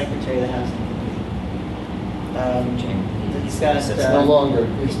 as the secretary of the housing committee. He's got, It's it's no longer,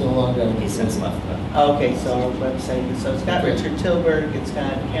 it's no longer. on the He's since committee. left. okay, so our website, so it's got Richard Tilburg, it's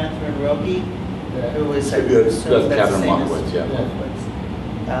got Catherine Rogie, Yeah. who is, I Yeah, that's assume that's the Catherine same as. Mockowitz, yeah.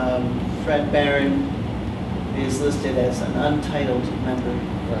 Mockowitz. Fred Barron is listed as an untitled member,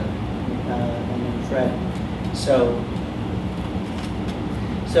 Right. and then Fred. So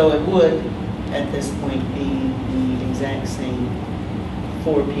it would, at this point, be the exact same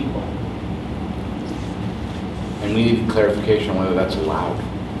 4 people. And we need clarification on whether that's allowed.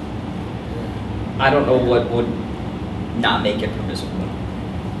 I don't know what would not make it permissible.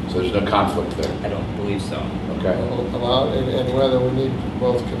 So there's no conflict there. I don't believe so. Okay. Allowed, and whether we need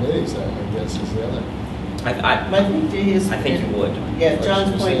both committees, I guess is the other. I I think his. I think you would. Yeah,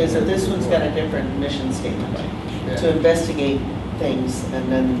 John's point is that this one's got a different mission statement, Yeah. to investigate things, and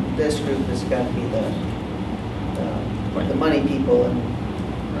then this group has got to be the money people, and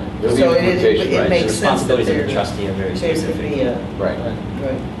There'll be so implementation, it Right, makes the sense that responsibilities of the there trustee are very could specific. be a, Right. right,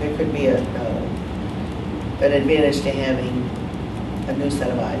 there could be an advantage to having a new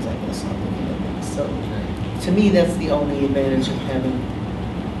set of eyes, I guess, on looking at things. So, to me, that's the only advantage of having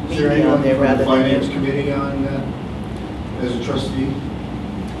Is there me anyone on there from rather the than finance you. committee on that, as a trustee?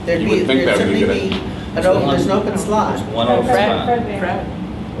 There'd You be, would think there'd that would be certainly good. be, there's an open slot. There's one open Fred, spot. Fred Barron. Fred?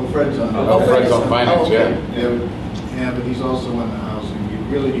 Oh, Fred's on. Oh, Fred's on finance, Oh, okay. Yeah, but he's also on the housing. You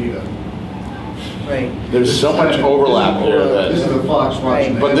really need a. Right. There's so much overlap here This is that, the Fox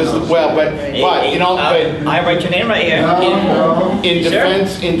watching. but this is, well, but, you know, but I write your name right here. No. in Sure.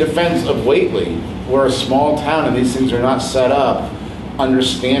 defense of Whately, we're a small town and these things are not set up,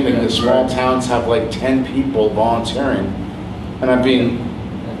 understanding that small towns have like 10 people volunteering. And I'm being,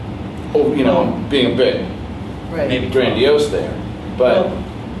 you know, being a bit Right. Maybe grandiose there, but. Well,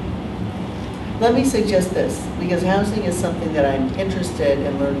 let me suggest this, because housing is something that I'm interested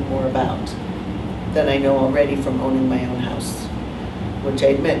in learning more about than I know already from owning my own house, which I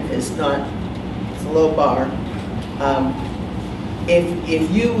admit is not, it's a low bar.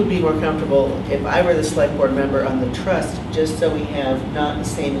 If you would be more comfortable, if I were the select board member on the trust, just so we have not the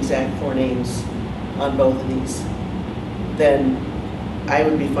same exact 4 names on both of these, then I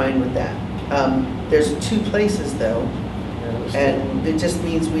would be fine with that. There's 2 places though, and it just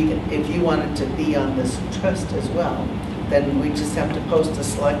means we can, if you wanted to be on this trust as well, then we just have to post a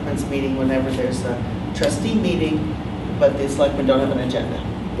selectmen's meeting whenever there's a trustee meeting, but the selectmen don't have an agenda.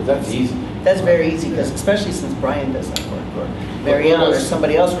 But that's easy. That's very easy, because especially since Brian does that work, or Mariana or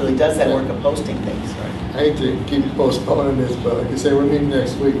somebody else really does that work of posting things. I hate to keep postponing this, but like I say, we're meeting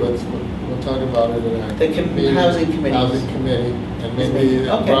next week, we'll talk about it in our. The meeting, housing committee. Housing committee, and maybe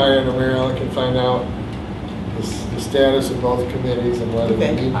Okay. Brian or Marilyn can find out the status of both committees and whether we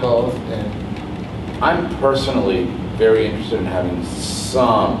Okay. need both, and. I'm personally very interested in having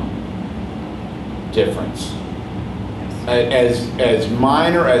some difference. As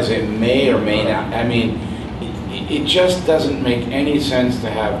minor as it may or may not, I mean, it just doesn't make any sense to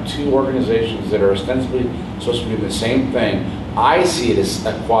have two organizations that are ostensibly supposed to be doing the same thing. I see it as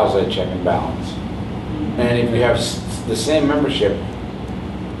a quasi check and balance. And if you have the same membership,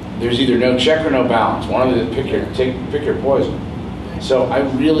 there's either no check or no balance. One of the, pick your poison. So I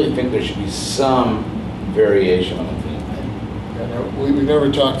really think there should be some variation on the theme. We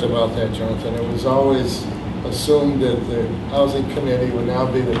never talked about that, Jonathan. It was always assumed that the housing committee would now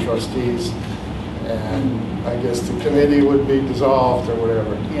be the trustees, and I guess the committee would be dissolved or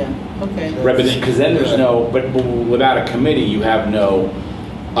whatever. Yeah, okay. Right, because then there's no, but without a committee, you have no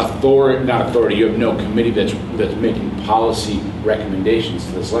authority, you have no committee that's making policy recommendations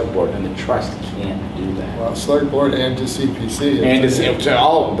to the select board, and the trust can't do that. Well, select board and to CPC. And to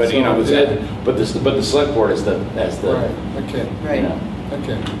all of them, but you know, So, yeah. but the select board is the Right, okay, Right.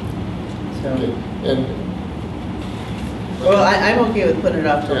 okay. So, Okay. And. well, I'm okay with putting it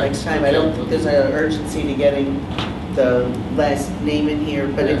off till Yeah, next time. I don't okay. think there's an urgency to getting the last name in here,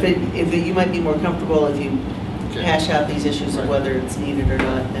 but Yeah. you might be more comfortable if you Okay. hash out these issues of Right. whether it's needed or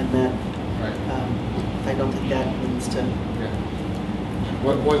not, and that, Right. I don't think that needs to, Yeah.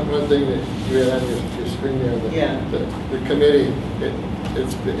 One thing that you had on your screen there, Yeah. the committee,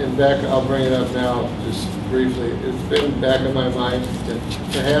 it's been back, I'll bring it up now, just briefly. It's been back in my mind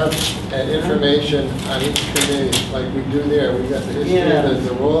to have information on each committee, like we do there. We've got the history, Yeah.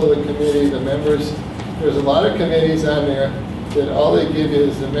 the role of the committee, the members. There's a lot of committees on there that all they give you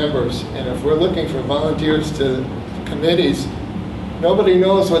is the members. And if we're looking for volunteers to committees, nobody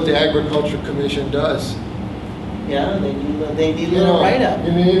knows what the Agriculture Commission does. yeah, they need a You little know, write-up.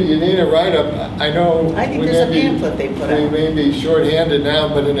 You need a write-up. I know. I think we there's a may be- pamphlet they put We out. may be shorthanded now,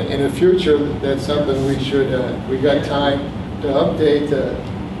 but in the future, that's something we should, we got time to update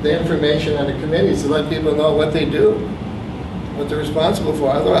the information on the committees to let people know what they do, what they're responsible for.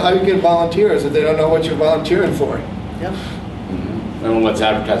 Otherwise, how do you get volunteers if they don't know what you're volunteering for? Yep. And let's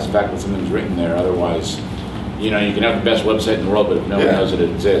advertise the fact that something's written there, otherwise, you know, you can have the best website in the world, but if no one Yeah. knows it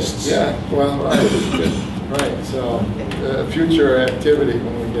exists. Yeah, well, right, so, future activity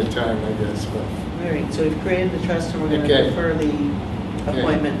when we get time, I guess, but. All right, so we've created the trust, and we're going to Okay. defer the Okay.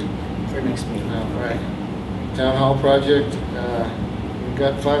 appointment for next meeting. All right. Town hall project, we've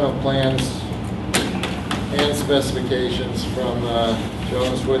got final plans and specifications from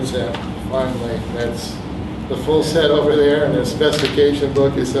Jonas Woodsap, finally. That's the full set over there, and the specification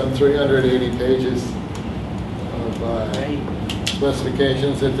book is some 380 pages of Right.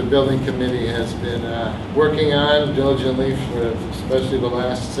 specifications that the building committee has been working on diligently for especially the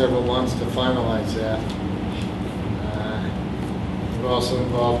last several months to finalize that. We've also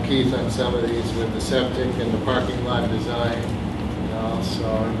involved Keith on some of these with the septic and the parking lot design, and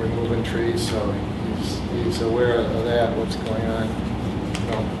also removing trees, so he's aware of that, what's going on.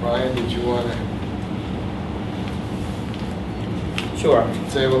 So, Brian, did you want to Sure.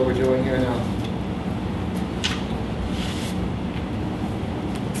 say what we're doing here now?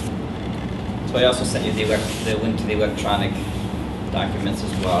 So I also sent you the link to the electronic documents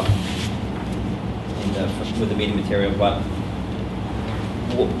as well, and with the meeting material, but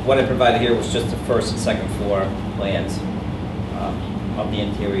what I provided here was just the first and second floor plans of the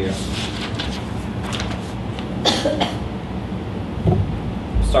interior.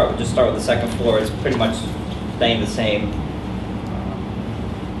 Start with the second floor. It's pretty much staying the same.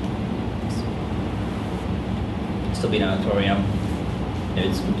 Still be an auditorium.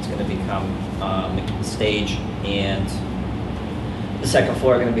 It's going to become the stage, and the second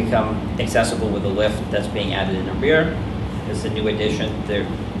floor are going to become accessible with a lift that's being added in the rear. It's a new addition. The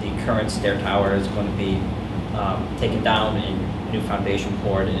current stair tower is going to be taken down, and new foundation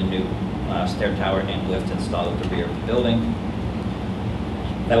poured, and a new stair tower and lift installed at the rear of the building.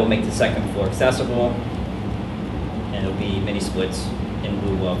 That will make the second floor accessible, and it'll be mini splits in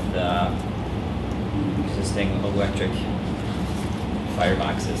lieu of the existing electric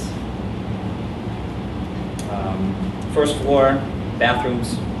fireboxes. First floor,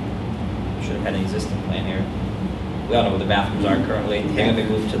 bathrooms. Should have had an existing plan here. We all know where the bathrooms are currently. They're going to be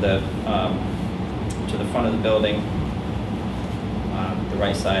moved to the front of the building. The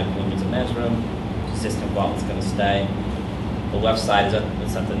right side, women's and men's room. Existing vault is going to stay. The left side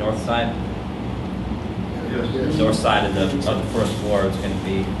is that the north side. Yes. The north side of the first floor is going to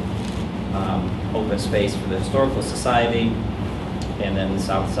be open space for the Historical Society, and then the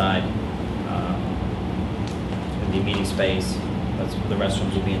south side is going to be meeting space. The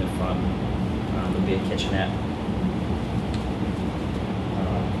restrooms will be in the front. There'll be a kitchenette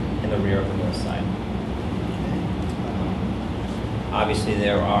in the rear of the north side. Obviously,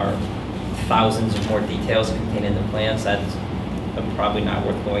 there are thousands of more details contained in the plans that are probably not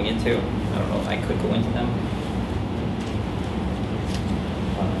worth going into. I don't know if I could go into them.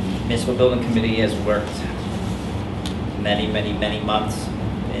 Municipal Building Committee has worked many months,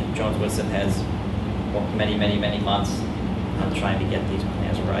 and Jones Woodson has worked many months on trying to get these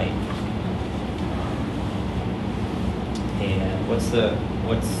plans right. And what's the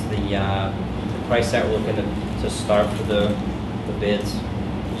price that we're looking to start for the bids?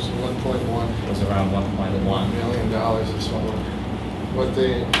 It's 1.1 It was around $1.1 million is what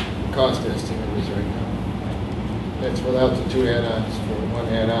the cost estimate is right now. That's without the two add-ons. For one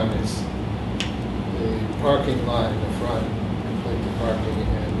add-on is the parking lot in the front, complete the parking,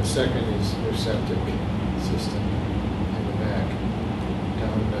 and the second is your septic system in the back,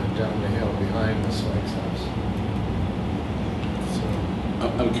 down the hill behind the Sykes house. So,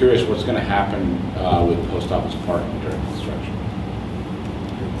 I'm curious what's going to happen with post office parking during construction.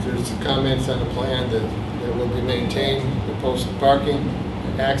 there's comments on the plan that will be maintained, the post parking,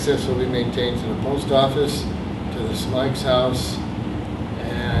 access will be maintained to the post office, to the Smike's house,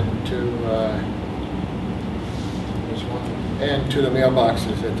 and to, there's one, and to the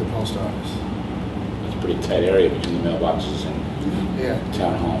mailboxes at the post office. It's a pretty tight area between the mailboxes and Yeah,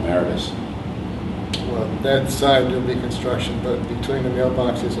 Town Hall Emeritus. well, that side will be construction, but between the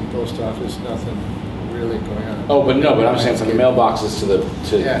mailboxes and post office, nothing really going on. Oh, but I'm saying from the mailboxes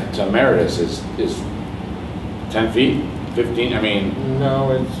Yeah. to Emeritus is 10 feet, 15, I mean.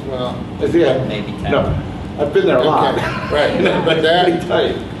 No, it's, well, Yeah. maybe 10. No, I've been there a lot. Okay, right. But That- pretty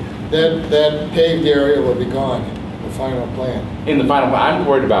tight. that paved area will be gone, the final plan. In the final, I'm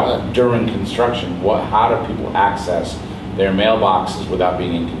worried about during construction, how do people access their mailboxes without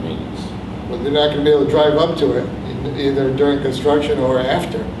being inconvenienced? Well, they're not gonna be able to drive up to it, either during construction or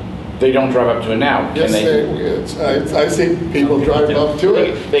after. They don't drive up to it now, can Yes, I see people drive up to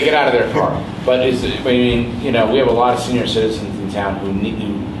it. They get out of their car. But I mean, we have a lot of senior citizens in town who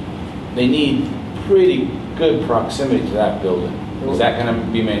need pretty good proximity to that building. Is that going to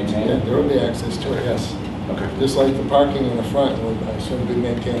be Yeah, maintained? there will be access to it, yes. Okay. Just like the parking in the front will, I assume, be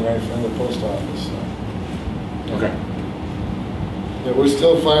maintained right in front of the post office, so. Okay. Yeah, we're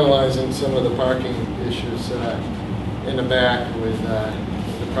still finalizing some of the parking issues in the back with the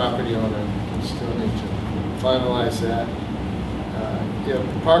property owner. We still need to finalize that.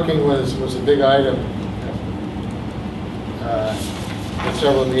 Parking was a big item. In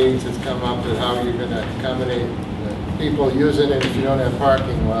several meetings, it's come up with how you're going to accommodate people using it if you don't have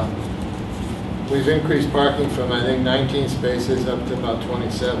parking. Well, we've increased parking from, I think, 19 spaces up to about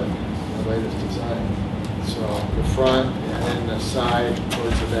 27, the latest design. So the front and then the side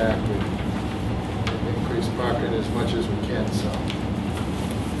towards the back, we've increased parking as much as we can, so.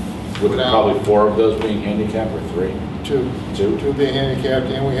 With probably 4 of those being handicapped or 3? Two Two? being handicapped,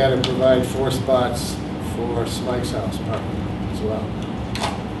 and we had to provide 4 spots for Smike's house parking as well.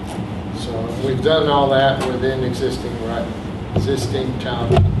 So we've done all that within existing town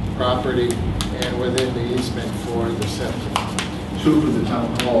property and within the easement for the septic. 2 for the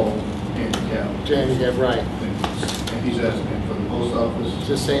town hall handicap. Handicap, right. And he's asking for the post office. It's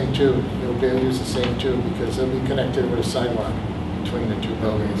the same 2. You'll be able to use the same 2 because they'll be connected with a sidewalk between the 2 Okay,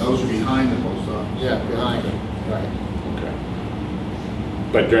 buildings. those are behind the post office. Yeah, behind it, right. Okay.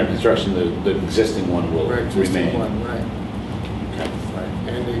 But during construction, the existing one will Right, existing remain? one, right. Okay.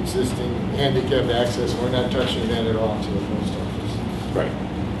 Right. And the existing handicap access, we're not touching that at all to the post office. Right.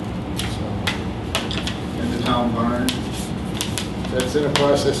 So And the town barn, that's in the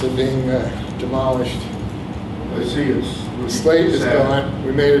process of being demolished. I see it's. The slate is gone.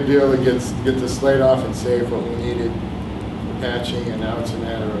 We made a deal to get the slate off and save what we needed for patching, and now it's a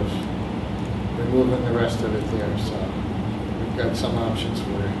matter of removing the rest of it there. So we've got some options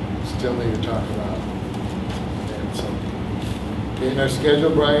we still need to talk about. And so in our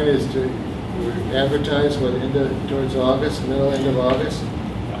schedule, Brian, is to advertise towards August, end of August,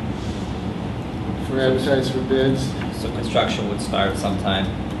 for advertise for bids. So construction would start sometime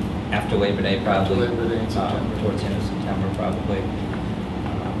after Labor Day, probably. After Labor Day in September. Towards the end of September, probably.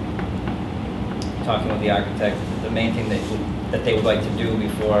 Talking with the architect, the main thing that they would like to do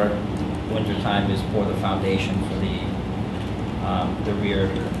before winter time is pour the foundation for the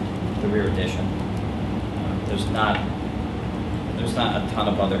rear addition. There's there's not a ton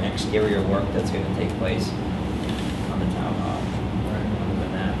of other exterior work that's going to take place on the town hall. Other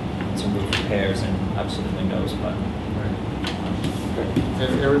than that, some roof repairs and obviously the windows, but.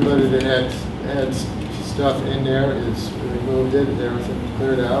 And everybody that had stuff in there is removed it, is everything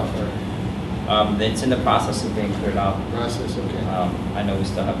cleared out, or It's in the process of being cleared out. process, okay? I know we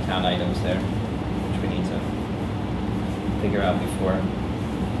still have town items there, which we need to figure out before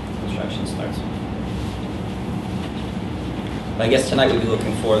construction starts. But I guess tonight we'd be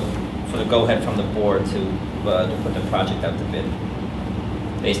looking for the go-ahead from the board to put the project out to bid,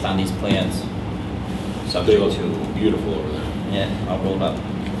 based on these plans. They Subject look to, beautiful over there. yeah, all rolled up.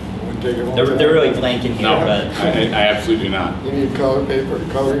 We'll take it one They're time. really blank in here, No, but I absolutely do not. You need coloring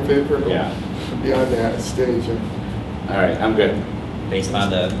paper? Yeah. Beyond that stage, All right, I'm good. based on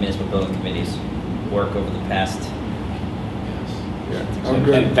the municipal building committee's work over the past, yeah, I'm And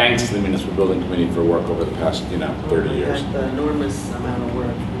good. thanks to the municipal building committee for work over the past, 30 years. The enormous amount of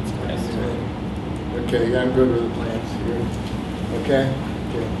work that's gone Yes. into it. Okay, yeah, I'm good with the plans. You okay?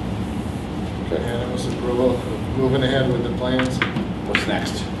 Okay. Okay. Unanimous approval, moving ahead with the plans. What's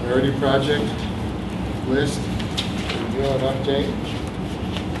next? Priority project list, review and update.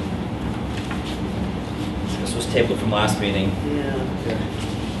 this was tabled from last meeting. Yeah. Okay.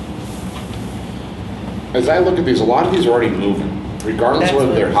 As I look at these, a lot of these are already moving, regardless That's of whether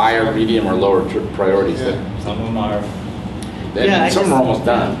what- they're higher, medium, or lower priorities. Yeah. Some of them are, Yeah, I Some just- are almost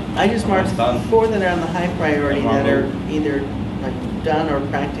done. I just marked Almost done. 4 that are on the high priority Come on, that are Lou. either like done or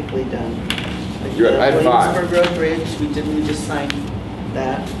practically done. Like You're at- the I had 5. Williamsburg Road Bridge, we just signed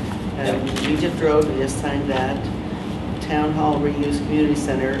that. And Egypt Road, we just signed that. Town Hall Reuse Community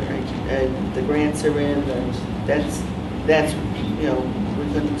Center, the grants are in, and that's, we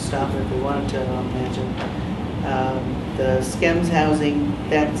couldn't stop it if we wanted to, I don't imagine. The SCEMS housing,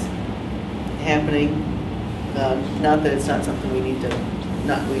 that's happening. Not that it's not something we need to,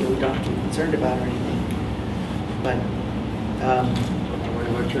 we don't have to be concerned about or anything. But, Our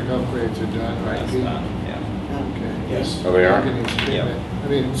electric upgrades are done, right? that's Pete? done, yeah. Okay. Yes. Oh, they are? Manganese treatment. Yeah. I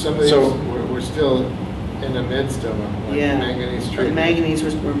mean, some of these, So- we're still in the midst of them, like yeah. manganese The treatment. manganese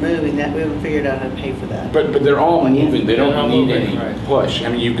was removing, that, we haven't figured out how to pay for that. But they're all moving, they They're all don't need moving, any right. push. I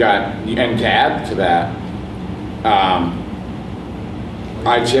mean, you've got, and to add to that,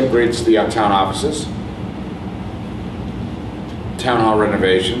 IT upgrades to the town offices, town hall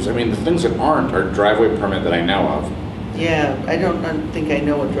renovations. I mean, the things that aren't are driveway permit that I know of. Yeah, I don't think I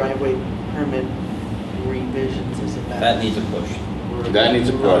know what driveway permit revisions is about. That needs a push. That needs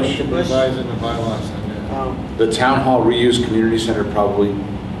a push. Need a push. Revising the bylaws on that. The town hall reuse community center probably,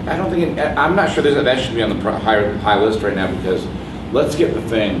 I don't think, I'm not sure that should be on the high list right now, because let's get the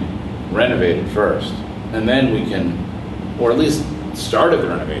thing renovated first, and then we can, or at least started the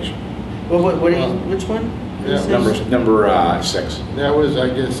renovation. Well, which one? Yeah, Is this- Number 6. That was, I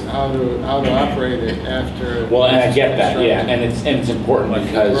guess, how to operate it after. Well, and I get that, yeah, and it's important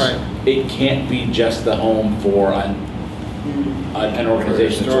because Right. it can't be just the home for an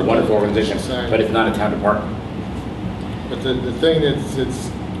organization. It's a wonderful organization, but it's not a town department. But the thing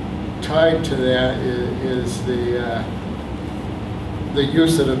that's tied to that is the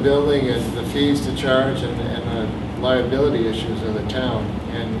use of the building and the fees to charge and the liability issues of the town,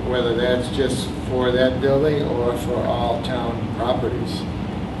 and whether that's just for that building or for all town properties.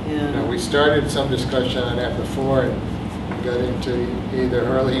 Yeah. We started some discussion on that before and got into either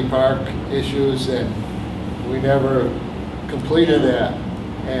Early Park issues, and we never completed that.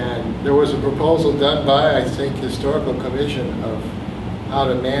 And there was a proposal done by, I think, Historical Commission of how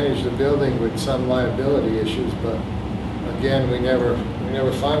to manage the building with some liability issues, but again, we never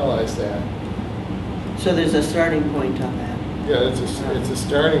finalized that. So there's a starting point on that. Yeah, it's a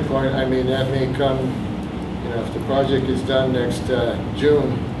starting point. I mean, that may come, if the project is done next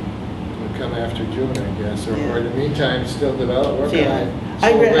June, it'll come after June, I guess, or Yeah. in the meantime, still develop, work on Yeah, it.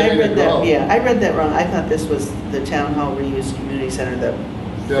 I So we're ready to read that, go. yeah, I read that wrong. I thought this was the Town Hall Reuse Community Center, the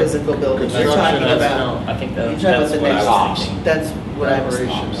The physical building. You're construction talking is about, now. I think you're that's talking about the what I next, was thinking. that's what I was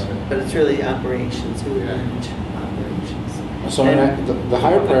Operations. thinking. But it's really operations, who would Yeah. manage operations. So the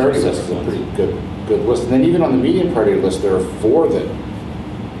higher priority list is a pretty good list. And then even on the medium priority list, there are 4 that,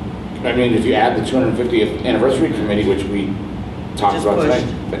 I mean, if you add the 250th anniversary committee, which we talked Just about pushed.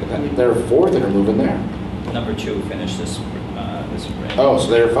 tonight, there are 4 that are moving there. Number 2 finished this spring. Oh, so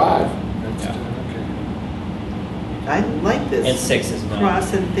there are 5. That's Yeah. okay. I like this. And 6 is done.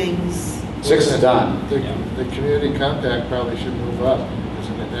 Crossing things. 6 is done. The community compact probably should move up,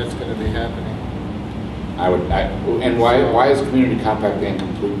 isn't it? That's gonna be happening. And why is community compact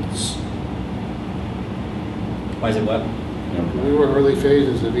incomplete? Why is it what? We were early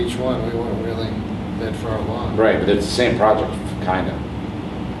phases of each one. We weren't really that far along. Right, but it's the same project kind of.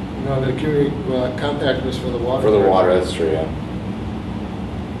 No, the community, well, compact was for the water. For the water, that's true, yeah.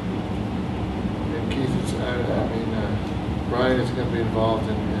 And Keith, Brian is going to be involved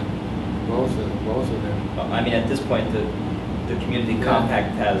in both of them. I mean, at this point, the community Yeah.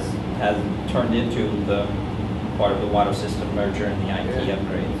 compact has turned into the part of the water system merger and the IT Yeah.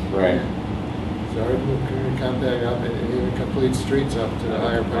 upgrades. Right. So I would move community compact up and even complete streets up to the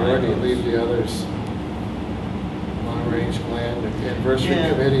higher priority, and leave the others long-range plan, the anniversary Yeah.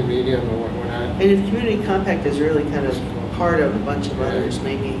 committee medium, or we're not. And if community compact is really kind of part of a bunch of others,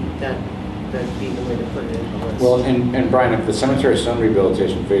 maybe that'd be the way to put it in the list. Well, and Brian, if the cemetery stone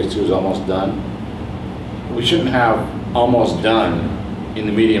rehabilitation phase 2 is almost done, we shouldn't have almost done in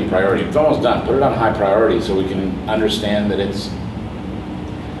the medium priority. It's almost done. Put it on high priority so we can understand that it's,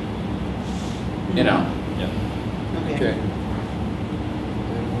 you know. Okay.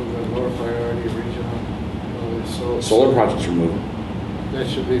 And move the lower priority regional, Solar projects are moving. that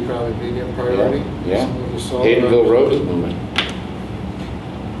should be probably medium priority. Yeah. Let's move the solar Haydenville up. Road is moving.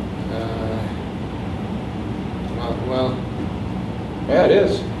 Well, Yeah, it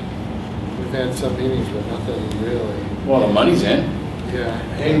is. we've had some meetings, but nothing really, Well, the money's in. yeah.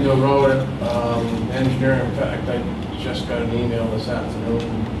 Haydenville Road, engineering, in fact, I just got an email this afternoon.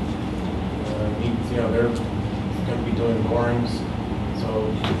 They're gonna be doing borings, so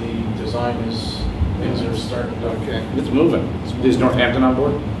the design things are starting to. Okay. It's moving. Is Northampton on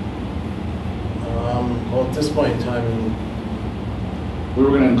board? Well, at this point in time, We were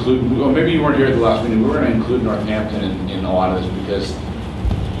going to include, well, maybe you weren't here at the last meeting, we were going to include Northampton in a lot of this because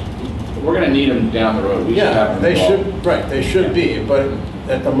we're going to need them down the road. We should have yeah, them they involved. should, right, they should be, but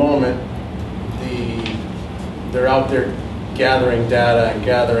at the moment, they're out there gathering data and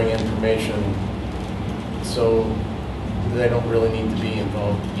gathering information, so they don't really need to be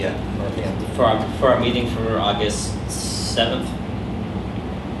involved yet, Northampton. For our meeting for August 7th,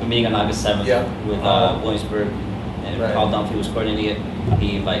 we're meeting on August 7th Yeah. with Williamsburg, and Right. Paul Dunphy was coordinating it.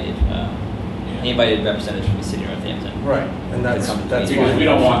 He invited representatives from the city of Northampton. Right, and that's Because fine. we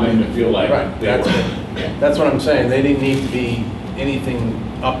don't want them to feel like Right, they that's were. it. That's what I'm saying, they didn't need to be anything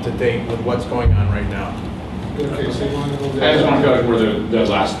up to date with what's going on right now. Okay, so you want to move that? I just want to go like we're the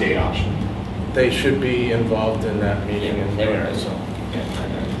last day option. They should be involved in that meeting and They were. there, so.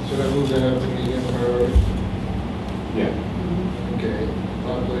 Should I move that up to medium priority? Yeah. Okay,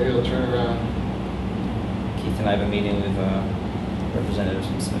 Poplar Hill turnaround. Keith and I have a meeting with representatives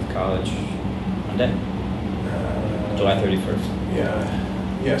from Smith College Monday, July 31st. Yeah,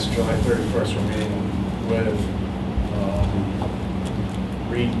 yes, July 31st, we're meeting with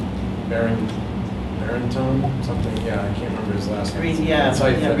Reed Barrington, something, yeah, I can't remember his last name. Reed, It's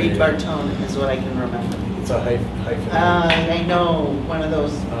Reed hyphenated. Bartone is what I can remember. It's a hyphen. I know, one of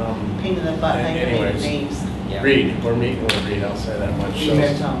those pain in the butt hyphenated Anyways. names. Yeah. Reed, we're meeting with Reed, I'll say that much. Reed So-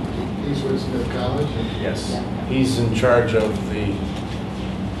 Bartone. He's with Smith College. Yes, Yeah. he's in charge of the,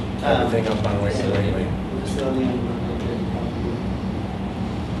 everything up on Whately. So, yeah.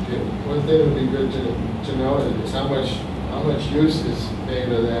 Okay, one thing that would be good to know is how much use is made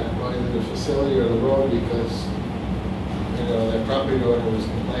of that, either the facility or the road, because, that property owner was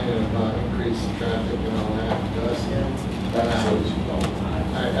complaining about increased traffic and all that to us.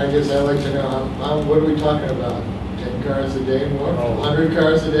 I guess I'd like to know, what are we talking about? 10 cars a day more? Oh. 100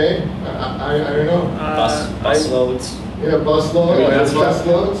 cars a day? I don't know. Bus loads. Yeah, bus loads, I mean, that's bus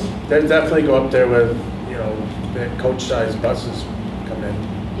loads? They definitely go up there with, the coach-sized buses come in.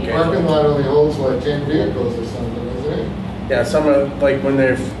 The parking lot only holds, 10 vehicles or something, isn't it? Yeah, some of, like when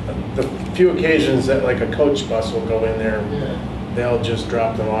the few occasions that like a coach bus will go in there, Yeah. they'll just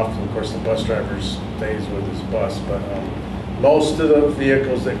drop them off. And of course, the bus driver stays with his bus, but most of the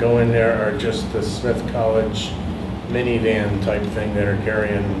vehicles that go in there are just the Smith College minivan type thing that are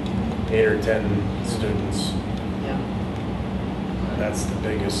carrying 8 or 10 students. Yeah. That's the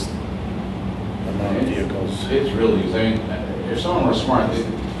biggest amount of vehicles. It's really, I mean, if someone were smart,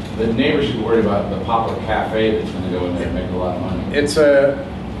 the neighbors should worry about the Poplar Cafe that's going to go in there and make a lot of money. It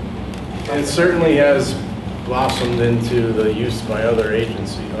certainly has blossomed into the use by other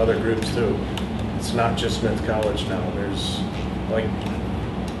agencies, other groups too. It's not just Smith College now. There's like,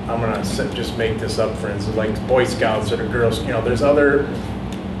 I'm gonna just make this up, for instance, like Boy Scouts or Girls, there's other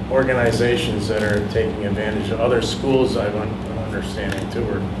organizations that are taking advantage of other schools, I'm understanding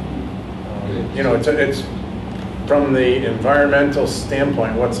too. It's from the environmental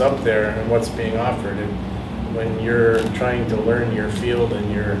standpoint, what's up there and what's being offered. When you're trying to learn your field and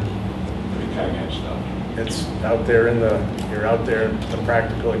Pretty cutting edge stuff. it's out there you're out there, the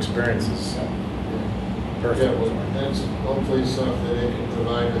practical experiences. Perfect. Yeah, well, that's hopefully stuff that they can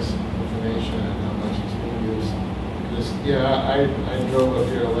provide us information on how much it's being used. Because just, yeah, I drove up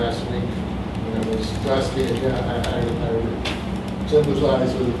here last week, and it was dusty, and yeah, I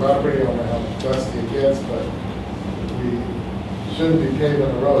sympathize with the property owner, how dusty it gets, but we shouldn't be paving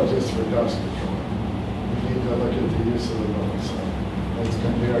a road just for dust control. We need to look at the use of the road, so that's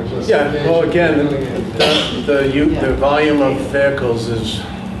going to be our justification. Yeah, well, again, for doing it. the volume of vehicles is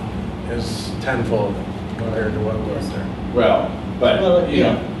tenfold compared to what was there. Well, but, Well, you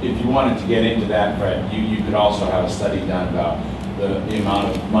know, if you wanted to get into that, Fred, you could also have a study done about the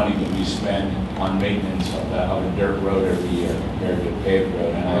amount of money that we spend on maintenance of a dirt road every year compared to a paved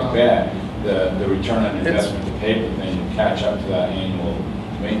road. And I bet the return on investment to pave the thing would catch up to that annual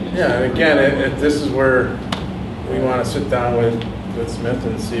maintenance. Yeah, and again, this is where we want to sit down with Smith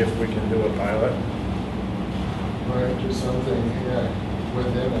and see if we can do a pilot. Right, do something, yeah,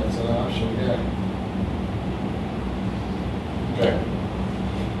 with him as an option, yeah. Okay.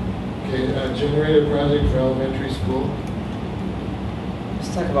 Okay, generator project for elementary school.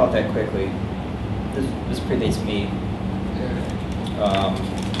 Let's talk about that quickly. This predates me. Yeah.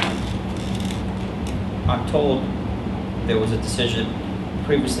 I'm told there was a decision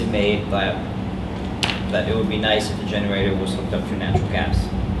previously made that it would be nice if the generator was hooked up to natural gas.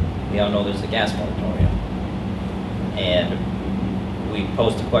 We all know there's a gas moratorium. And we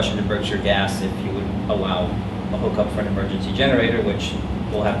posed a question to Berkshire Gas if you would allow a hookup for an emergency generator, which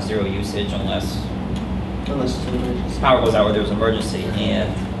will have zero usage unless Unless it's an emergency. power goes out or there's an emergency,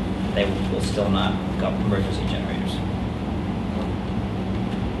 and they will still not hook up emergency generators.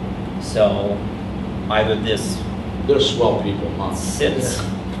 So either this They're swell people, huh? sits,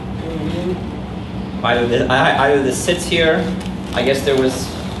 either this sits here. I guess there's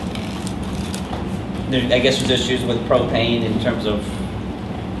issues with propane in terms of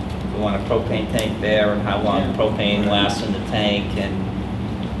we want a propane tank there and how long propane lasts in the tank, and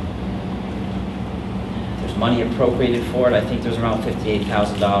there's money appropriated for it. I think there's around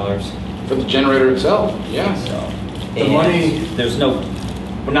 $58,000. For the generator itself, yeah. So, The and money- there's no,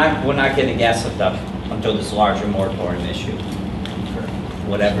 we're not getting gas hooked up until this larger moratorium issue.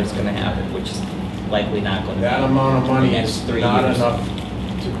 Whatever's gonna happen, which is likely not gonna be. That amount of money the next is 3 not years. enough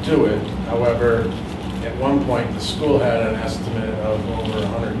to do it. However, at one point, the school had an estimate of over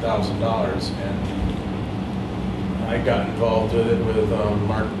 $100,000, and I got involved with it with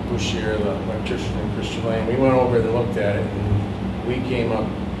Mark Bouchier, the electrician in Christian Lane. We went over and looked at it, and we came up,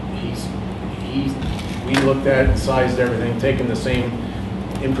 we looked at it, sized everything, taken the same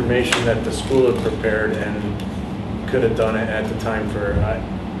information that the school had prepared, and could have done it at the time for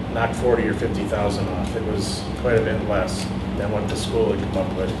not 40 or 50,000 off. It was quite a bit less than what the school had come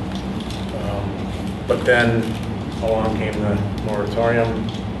up with. But then along came the moratorium,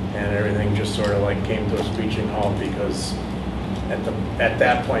 and everything just sort of like came to a screeching halt, because at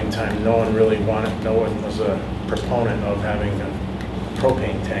that point in time, no one was a proponent of having a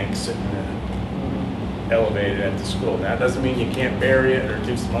propane tank sitting elevated at the school. That doesn't mean you can't bury it or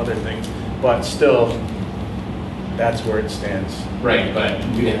do some other things, but still, that's where it stands. Right, but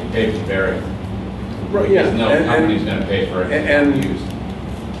we have to pay for burial. Right, yeah. Because no company's gonna pay for it. And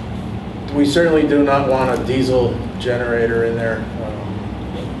we certainly do not want a diesel generator in there,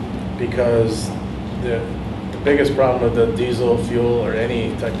 because the biggest problem with the diesel fuel or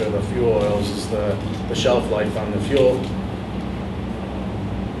any type of the fuel oils is the shelf life on the fuel.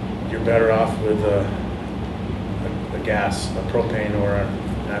 You're better off with a gas, a propane or a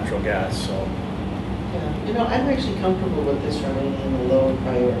natural gas, so. Yeah, I'm actually comfortable with this remaining in the lower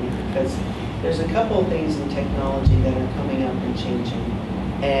priority, because there's a couple of things in technology that are coming up and changing.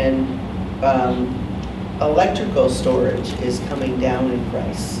 And electrical storage is coming down in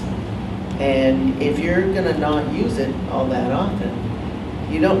price. And if you're gonna not use it all that often,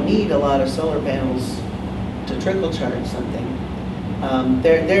 you don't need a lot of solar panels to trickle charge something.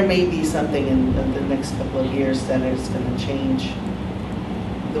 There may be something in the next couple of years that is gonna change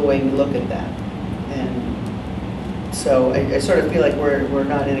the way we look at that. And so I sort of feel like we're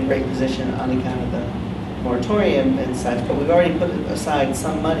not in a great position on account of the moratorium and such, but we've already put aside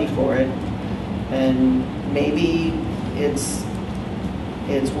some money for it, and maybe it's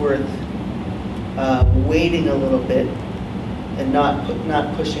worth waiting a little bit and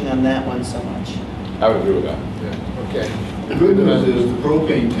not pushing on that one so much. I would agree with that. Yeah, okay. The good news is the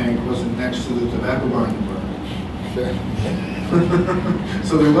propane tank wasn't next to the tobacco barn department. Okay.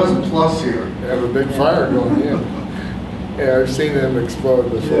 So there was a plus here. They have a big fire going in. Yeah, I've seen them explode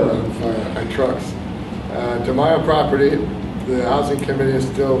before Yeah. on fire, on trucks. To my property, the housing committee is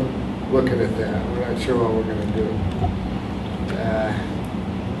still looking at that. We're not sure what we're gonna do.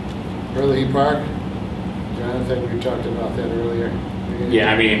 Burley Park, Jonathan, we talked about that earlier.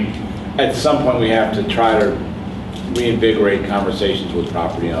 Yeah, I mean, at some point we have to try to reinvigorate conversations with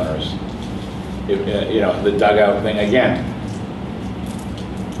property owners. You know, the dugout thing, again,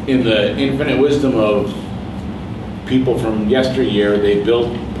 in the infinite wisdom of people from yesteryear, they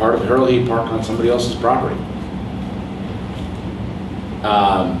built part of Hurley Park on somebody else's property.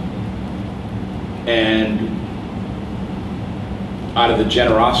 And out of the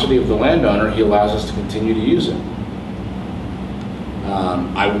generosity of the landowner, he allows us to continue to use it.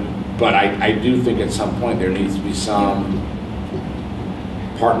 But I do think at some point there needs to be some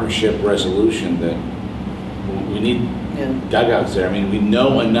partnership resolution that we need dugouts there. I mean, we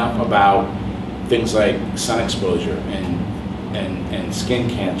know enough about things like sun exposure and skin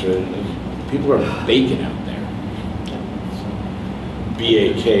cancer. People are baking out there.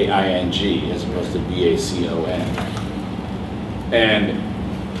 B-A-K-I-N-G as opposed to B-A-C-O-N. And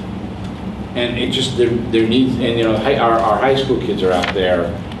it just, there needs, and you know, our high school kids are out there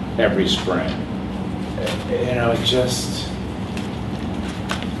every spring. You know, it just,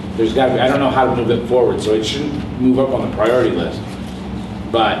 there's got to be, I don't know how to move it forward, so it shouldn't move up on the priority list.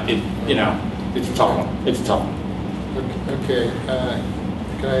 But it, you know, it's a tough one. It's a tough one. Okay,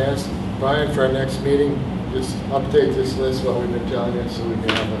 can I ask Brian for our next meeting, just update this list, what we've been telling you, so we can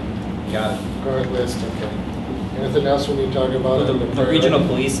have a current list, okay? Anything else we need to talk about? The regional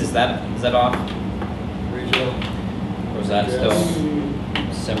police, is that off? Regional? Or is that Yes. still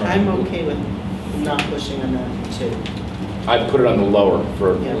simmering? I'm okay with not pushing on that too. I'd put it on the lower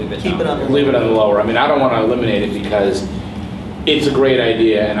for, Yeah, Leave it keep down. it on the. leave it on the lower. I mean, I don't want to eliminate it because it's a great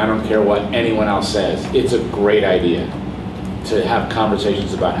idea, and I don't care what anyone else says. It's a great idea to have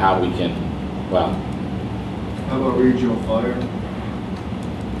conversations about how we can, well, How about regional fire?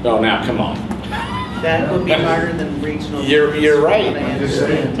 oh, now, come on. That would be harder than regional. You're right. I'm just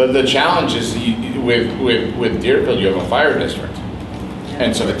saying. But the challenge is with Deerfield, you have a fire district.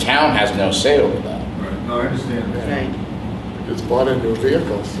 And so the town has no say over that. Right, no, I understand that. Right. It's bought a new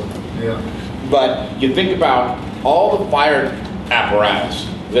vehicle, so. Yeah. But you think about all the fire apparatus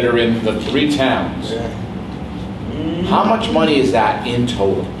that are in the 3 towns. Yeah. How much money is that in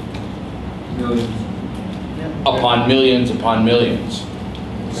total? Millions. Upon millions upon millions.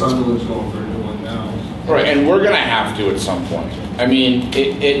 Sunderland's going for a new one now. Right, and we're gonna have to at some point. I mean,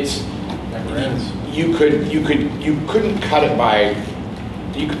 it's, Never ends. you couldn't cut it by,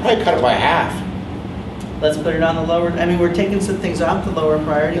 you could probably cut it by half. Let's put it on the lower, I mean, we're taking some things off the lower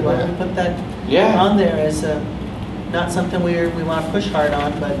priority, why don't we put that Yeah. on there as a, not something we want to push hard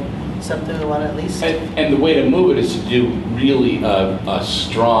on, but something we want to at least. And the way to move it is to do really a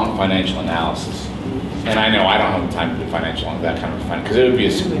strong financial analysis. And I know I don't have the time to do that kind of because it would be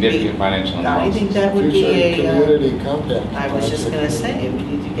a significant financial I analysis. think that would be Future a, community compact. I was just going to say, we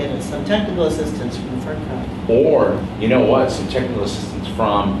need to get some technical assistance from FERCog. Or, you know what, some technical assistance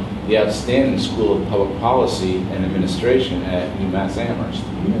from the outstanding School of Public Policy and Administration at UMass Amherst.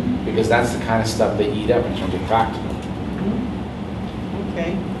 Because that's the kind of stuff they eat up in terms of practical.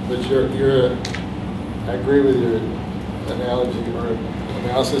 Okay. But I agree with your analogy or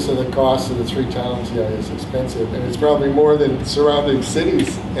analysis of the cost of the 3 towns. Yeah, it's expensive, and it's probably more than surrounding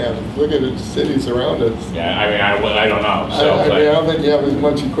cities have. Look at the cities around us. Yeah, I mean, I don't know. So, I mean, I don't think you have as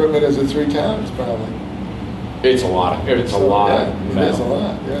much equipment as the 3 towns, probably. it's a lot. It's a lot. Yeah, of it is a metal.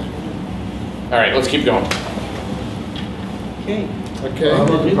 lot, yeah. All right, let's keep going. Okay. Okay, How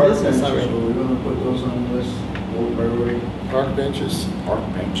about New the park business benches? already. Are we gonna put those on the list? Low priority? park benches, Park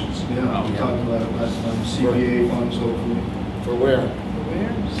benches. Yeah, we talked about it last time. CPA funds, hopefully. for where?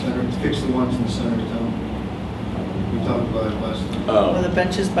 Where? Center, fix the ones in the center of town. We talked about it last time. Well, Oh, the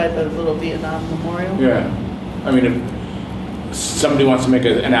benches by the little Vietnam Memorial? yeah. I mean, if somebody wants to make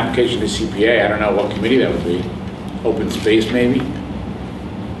an application to CPA, I don't know what committee that would be. Open space, maybe?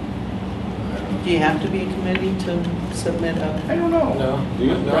 Do you have to be a committee to submit a I don't know. No, Do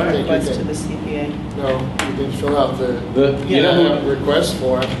you? no, I think you request to can, the CPA? no, you can fill out the You know who request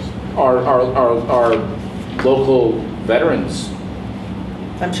form. our local veterans,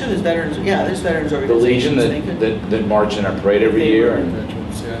 I'm sure there's veterans, yeah, there's veterans the Legion organizations. They could- that march in our parade every year. And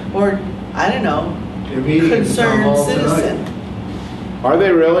Veterans, yeah. Or, I don't know, They're meeting in the town concerned hall tonight. citizen. are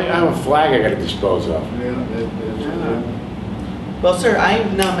they really? I have a flag I got to dispose of. Yeah, Well, sir, I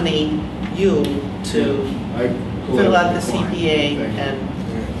nominate you to I fill out the collect fine. CPA Thank you.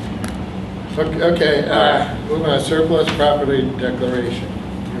 and, Okay, moving on, surplus property declaration.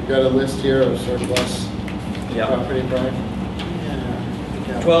 You've got a list here of surplus Yeah. property, Brian?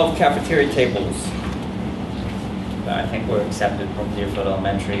 yeah. 12 cafeteria tables that I think were accepted from Deerfield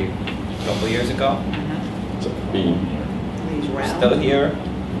Elementary a couple years ago. It's a beam. These round. Still here?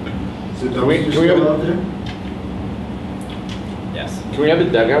 Is the Can we dumpster have still a- out there? Yes. Can we have the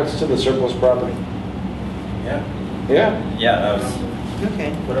dugouts to the surplus property? Yeah. Yeah. Yeah, that was,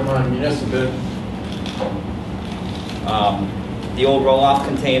 Okay. Put them on municipal. the old roll-off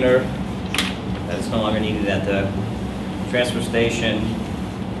container that's no longer needed at the transfer station.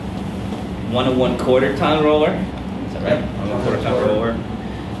 1 1/4 ton roller, is that right? 1 1/4 ton roller.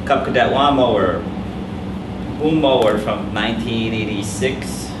 Cub Cadet lawnmower, boom mower from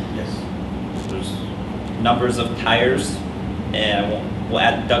 1986. Yes. There's numbers of tires, and we'll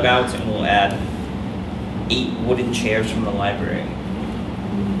add dugouts, and we'll add 8 wooden chairs from the library.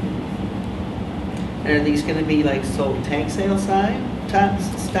 And are these gonna be like sold tank sale style?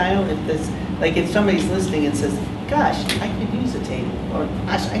 If this, like if somebody's listening and says, gosh, I could use a table, or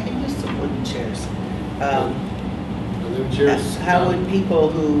gosh, I could use some wooden chairs. Wooden chairs. How would people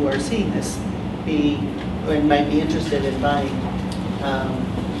who are seeing this be, or might be interested in buying,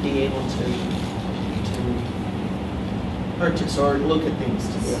 be able to purchase or look at things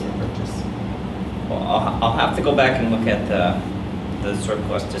to be able to purchase? Well, I'll have to go back and look at the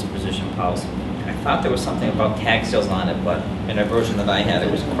surplus disposition policy. I thought there was something about tag sales on it, but in a version that I had,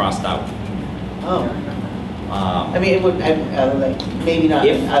 it was crossed out. Oh, I mean, it would, like, maybe not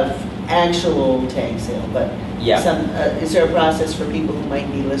If- of actual tag sale, but Yeah. is there a process for people who might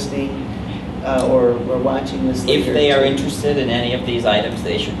be listening or watching this later? If they are interested in any of these items,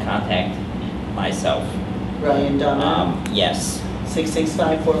 they should contact myself. Brian Donna, Yes,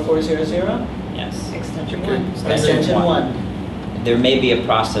 665-4400, yes. Extension Okay. 1. extension 1. There may be a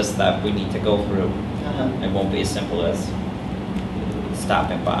process that we need to go through. Uh-huh. It won't be as simple as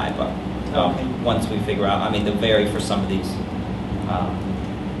stopping by, but Okay. once we figure out, I mean, they'll vary for some of these.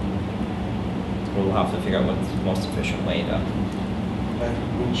 We'll have to figure out what's the most efficient way to.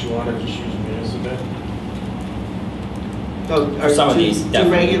 Wouldn't you want to just use municipal? Oh, Some of these do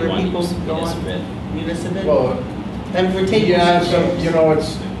definitely regular want to people use go on municipal. municipal? Well, And for tables yeah, and so, chairs? you know,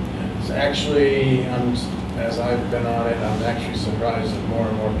 it's actually, as I've been on it, I'm actually surprised at more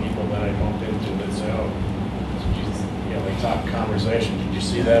and more people that I bump into that say, oh, you know, they talk conversation, did you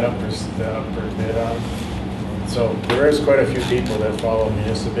see that upper bid on? So there is quite a few people that follow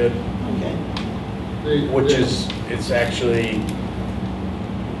municipal bid, Okay. which is, it's actually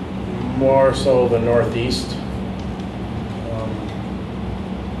more so the Northeast.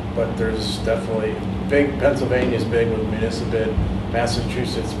 But there's definitely, Pennsylvania's big with municipal bid.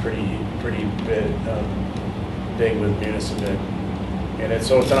 Massachusetts pretty big with municipal bid. And it's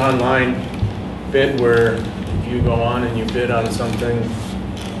an online bid where if you go on and you bid on something,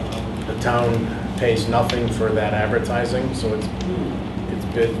 the town pays nothing for that advertising, so it's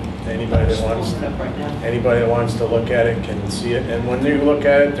bid, anybody that wants, Pulling it up right now. anybody that wants to look at it can see it. And when you look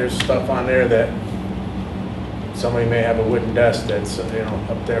at it, there's stuff on there that somebody may have a wooden desk that's,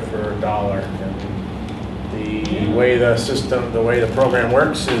 up there for $1. And the way the system, the way the program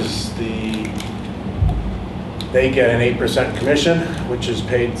works is they get an 8% commission, which is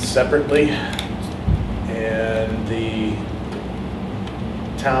paid separately, and the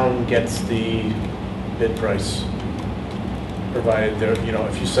town gets the bid price, provided there,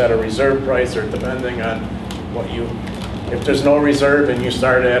 if you set a reserve price, or depending on what if there's no reserve and you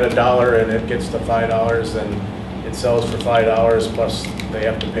start at $1 and it gets to $5, then it sells for $5 plus they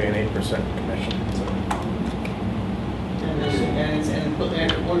have to pay an 8% commission. So,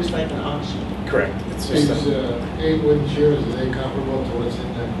 And it works like an auction. correct. It's These just 8 wooden chairs, are they comparable to what's in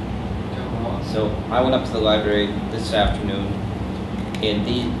the town hall? So I went up to the library this afternoon, and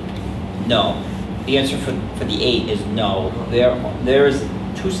the answer for the 8 is no. There's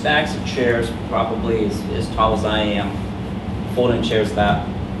 2 stacks of chairs, probably as tall as I am, folding chairs that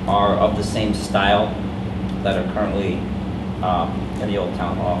are of the same style that are currently in the old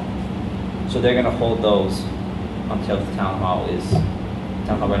town hall. So they're going to hold those until the town hall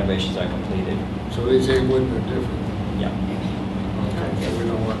renovations are completed. So these 8 wooden are different? Yeah. Okay, so we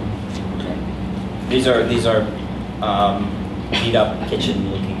don't want, These are beat up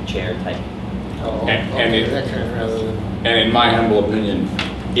kitchen looking chair type. oh, And okay, it- that kind of rather than, And in my humble opinion,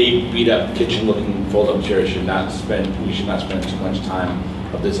 8 beat-up kitchen-looking fold-up chairs we should not spend too much time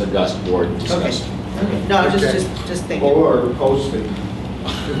of this august board discussing. Okay. No, I'm Okay. just thinking. Or posting.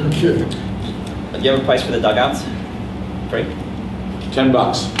 okay. Do you have a price for the dugouts? Free?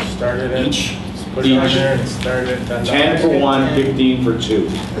 $10. start it at, Each. put it on Each. there and start it at $10. 10 for 1, 15 for 2.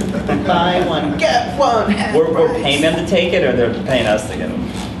 Buy one, get one. half We're price. paying them to take it, or they're paying us to get them?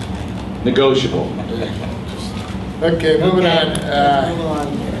 Negotiable. Okay, moving Okay, on. let's move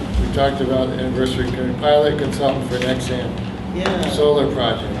along here. We talked about anniversary pilot consultant for Nexam Yeah. solar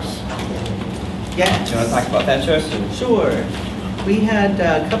projects. Yes. Do you want to talk about that, Joyce? Sure. We had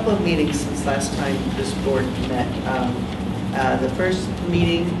a couple of meetings since last time this board met. The first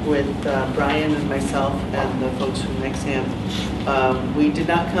meeting with Brian and myself and the folks from Nexamp, we did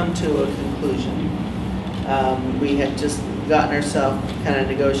not come to a conclusion. We had just gotten ourselves kind of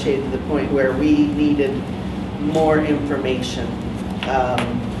negotiated to the point where we needed more information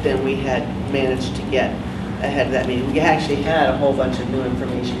than we had managed to get ahead of that meeting. We actually had a whole bunch of new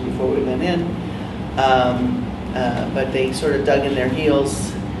information before we went in, but they sort of dug in their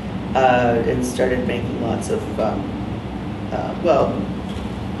heels and started making lots of, well,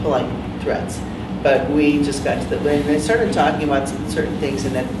 polite threats. But we just got to the, when they started talking about some certain things,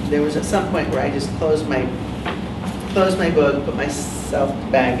 and then there was at some point where I just closed my book, put myself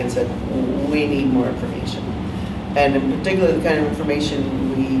back and said, we need more information. And in particular, the kind of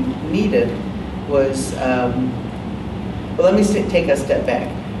information we needed was, well, let me take a step back.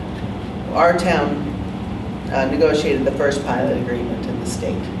 Our town negotiated the first pilot agreement in the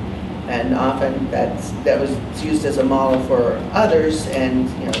state. And often that was used as a model for others, and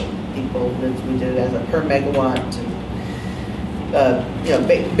people, we did it as a per megawatt,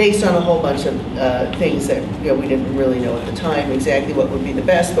 based on a whole bunch of things that we didn't really know at the time exactly what would be the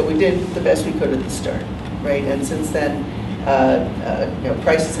best, but we did the best we could at the start, right? And since then,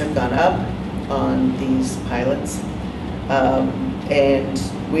 prices have gone up on these pilots, and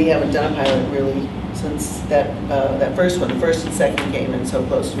we haven't done a pilot really since that first one. The first and second came in so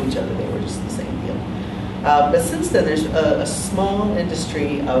close to each other, they were just the same deal. But since then, there's a small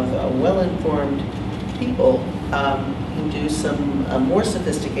industry of well-informed people who do some more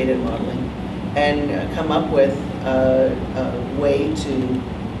sophisticated modeling and come up with a way to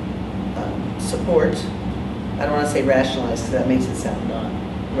support, I don't want to say rationalize because that makes it sound not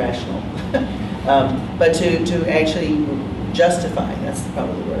rational, but to actually justify, that's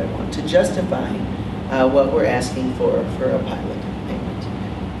probably what I want, to justify what we're asking for a pilot payment.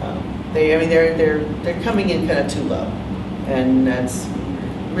 They're coming in kind of too low, and that's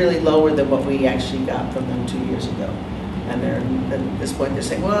really lower than what we actually got from them 2 years ago. And they're at this point they're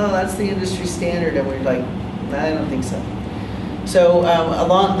saying, well, that's the industry standard, and we're like, I don't think so. So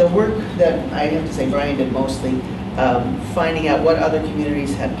along the work that I have to say Brian did mostly, finding out what other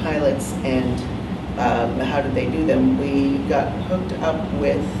communities had pilots and how did they do them, we got hooked up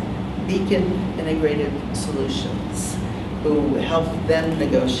with Beacon Integrated Solutions, who helped them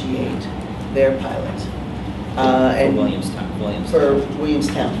negotiate their pilot. For Williamstown. For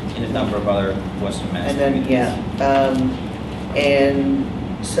Williamstown. And a number of other Western Mass. And then,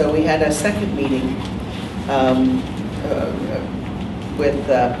 and so we had a second meeting with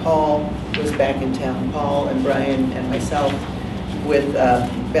Paul, who was back in town, Paul and Brian and myself, with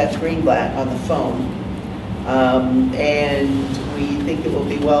Beth Greenblatt on the phone. And we think it will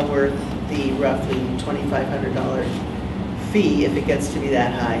be well worth the roughly $2,500 fee, if it gets to be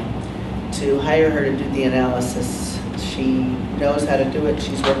that high, to hire her to do the analysis. She knows how to do it.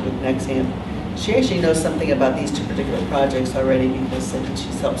 She's worked with Nexamp. She actually knows something about these two particular projects already because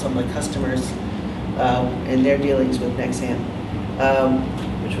she's helped some of the customers in their dealings with Nexamp.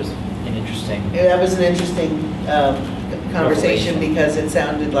 Which was an interesting... That was an interesting conversation because it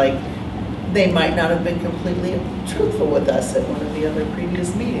sounded like they might not have been completely truthful with us at one of the other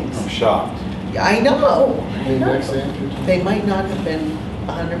previous meetings. I'm shocked. I know. They might not have been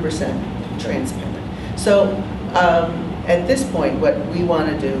 100% transparent. So at this point, what we want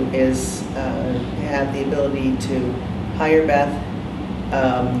to do is have the ability to hire Beth.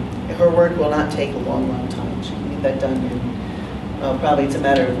 Her work will not take a long, long time. She can get that done in, probably it's a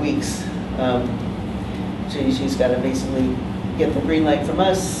matter of weeks. She's got to basically get the green light from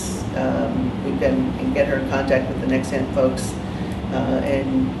us. We can get her in contact with the Nexamp folks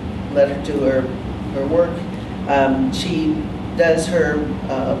and let her do her work. She does her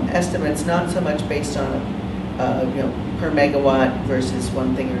estimates not so much based on per megawatt versus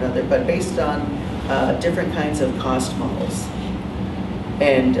one thing or another, but based on different kinds of cost models.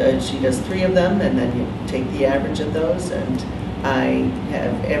 And she does 3 of them, and then you take the average of those, and I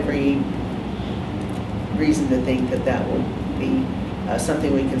have every reason to think that that will be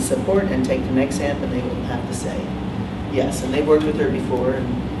something we can support and take to Nexamp, and they will have to say yes. And they've worked with her before. And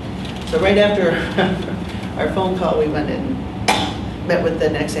so right after our phone call, we went and met with the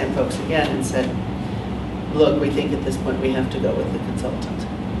Nexamp folks again and said, look, we think at this point we have to go with the consultant.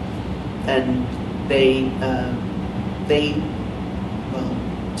 And they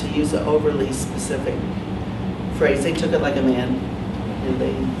well, to use an overly specific phrase, they took it like a man. And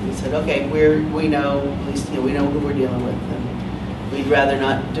they said, okay, we know, at least we know who we're dealing with. And we'd rather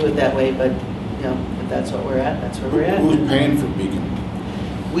not do it that way, but if that's what we're at, that's where we're at. Who's paying for Beacon?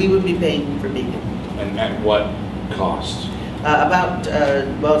 We would be paying for Beacon. And at what cost?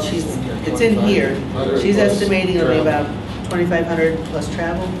 Well, it's in here. She's estimating it'll be about 2,500 plus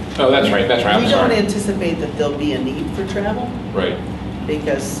travel. Oh, that's right, We I'm don't sorry. anticipate that there'll be a need for travel Right.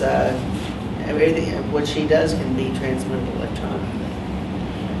 because everything, what she does can be transmitted electronically.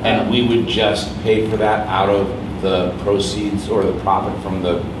 And we would just pay for that out of the proceeds or the profit from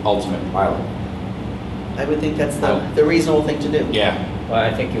the ultimate pilot? I would think that's the reasonable thing to do. Yeah. Well,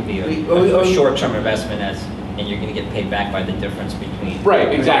 I think it'll be a short-term investment and you're gonna get paid back by the difference between. Right,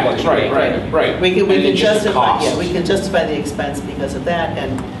 exactly, what you right, paid. right. We can And it's just a justify, cost. yeah, we can justify the expense because of that,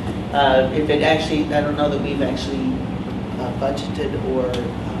 and if it actually, I don't know that we've actually budgeted or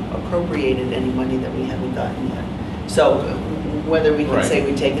appropriated any money that we haven't gotten yet. So whether we can Right. say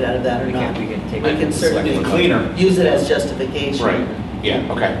we take it out of that or We not. can take We it out can of the certainly It's cleaner. use it as justification. Right, yeah,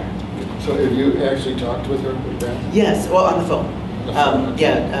 okay. So have you actually talked with her, with that? Yes, well, on the phone. On the phone,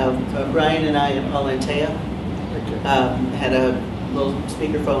 okay. Brian and I and Paul Antea had a little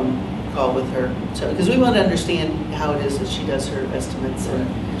speakerphone call with her, so, because we want to understand how it is that she does her estimates. And,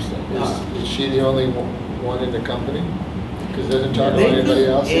 Is she the only one in the company? Because doesn't talk about anybody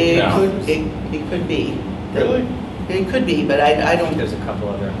else? It No. could be. Really? It could be, but I I think don't, there's a couple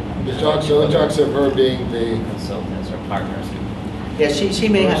other It talks of her being the, consultants or partners. yeah, she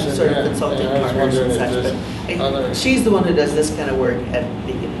may have Person, sort of yeah, consulting and I was partners and wondering if such, there's but other- she's the one who does this kind of work at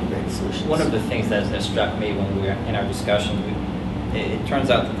Beacon Integrated Solutions. One of the things that struck me when we were in our discussion, it turns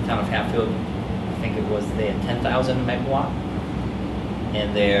out that the town of Hatfield, I think it was, they had 10,000 megawatt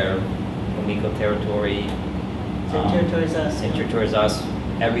in their Amico territory. Territories us. Same territory as us,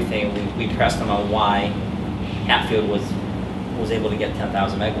 everything. We pressed them on why Hatfield was able to get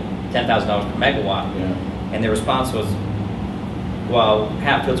 $10,000 per megawatt. Yeah. And their response was, well,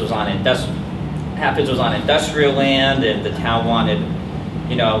 Hatfield was on industrial land, and the town wanted,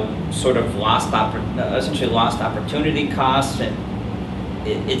 sort of essentially lost opportunity costs, and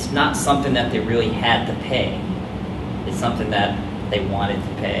it's not something that they really had to pay. It's something that they wanted to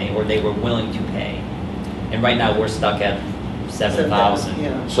pay, or they were willing to pay. And right now, we're stuck at 7,000.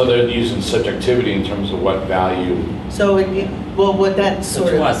 Yeah. So they're using subjectivity in terms of what value. So, well, what that So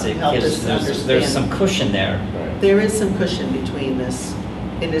sort to of us, it helped gives, us there's understand. some cushion there. Right. There is some cushion between this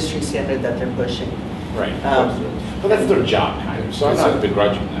industry standard that they're pushing. Right. Um, But that's their job, kind of, so I'm not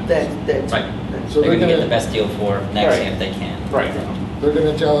begrudging that. That's Right. So They're they're gonna get gonna- the best deal for next Right. year if they can. Right. they're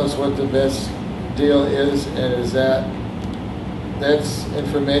gonna tell us what the best deal is, and that's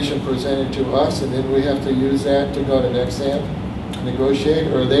information presented to us, and then we have to use that to go to Nexamp, negotiate,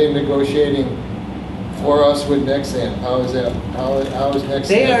 or are they negotiating for us with Nexamp? How is that, how is Nexamp?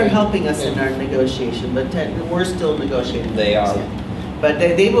 They are helping us in our negotiation, but we're still negotiating. They are. But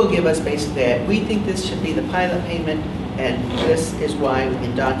they will give us basically, we think this should be the pilot payment, and this is why, we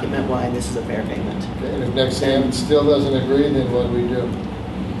can document why this is a fair payment. And if Nexamp still doesn't agree, then what do we do?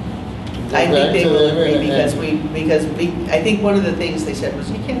 Go I back think they to will them agree and- because I think one of the things they said was,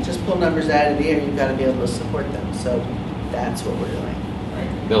 you can't just pull numbers out of the air, you've got to be able to support them. So that's what we're doing.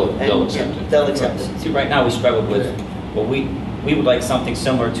 Right. They'll And, accept yeah, it. They'll accept it. See, right now, we struggled with, well, we would like something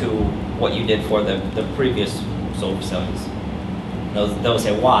similar to what you did for the previous solar facilities. They'll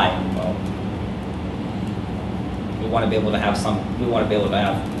say, why? Well, we want to be able to have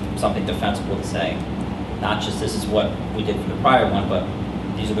something defensible to say. Not just this is what we did for the prior one, but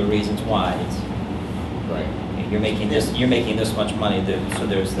these are the reasons why. Right. You're making this much money. So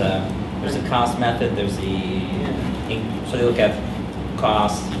there's the cost method, there's so they look at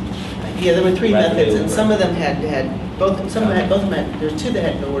cost. Yeah, there were three Revenue, methods, and or- some of them had both of them had, there's two that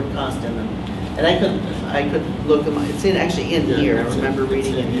had the word cost in them. And I could look them, it's actually in Yeah, here, I it's remember it's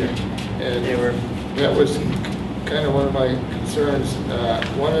reading in here. And They were, that was kind of one of my concerns.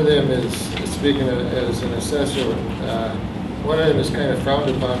 One of them is, speaking as an assessor, one of them is kind of frowned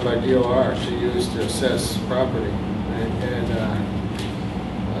upon by DOR to use to assess property and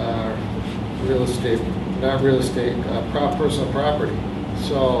real estate, not real estate, personal property.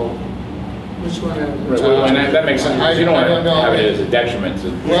 So, which one? Right, well, and that makes sense, because you don't I want don't to know. have it as a detriment to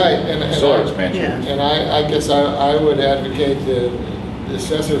right, and solar expansion. Yeah. And I guess I would advocate the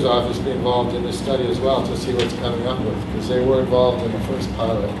assessor's office be involved in this study as well to see what's coming up with, because they were involved in the first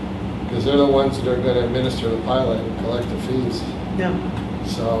pilot. Because they're the ones that are going to administer the pilot and collect the fees. Yeah,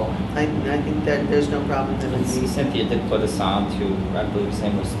 So, I think that there's no problem with them. Cynthia did put us on to, I believe his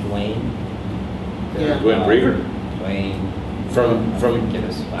name was Dwayne. Yeah. Gwen Brieger? Dwayne. From Give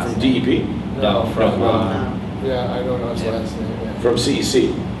us last from name. DEP? No, from, yeah, I don't know his Yeah. last name. Yeah. From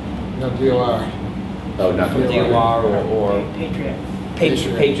CEC? No, DOR. Oh, not from from DOR or Patriot.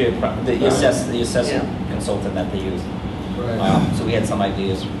 Patriot, the Yeah. assessment consultant that they use. Right. So we had some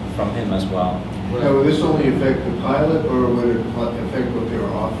ideas from him as well. Now, will this only affect the pilot, or would it affect what they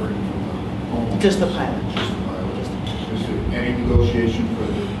were offering from the home? Just the pilot. Just the pilot. any negotiation for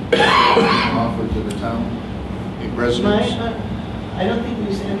the offer to the town residents? I don't think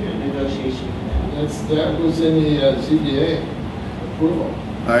we entered a negotiation for that. That was in the ZBA approval.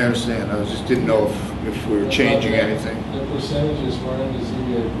 I understand, I just didn't know if we were changing anything. The percentages were in the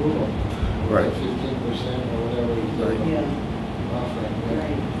ZBA approval. Right. 15% or whatever Right. they're Yeah, offering. yeah.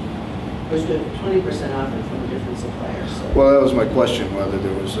 right. Was the 20% offered from a different supplier, so. Well, that was my question, whether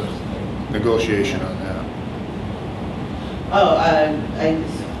there was a negotiation on that. Oh,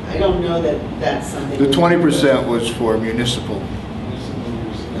 I don't know that that's something. The 20% was for municipal.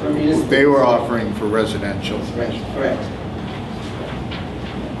 For municipal. They were offering for residential. Right, correct.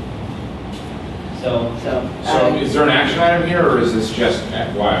 So, So. So is there an action item here, or is this just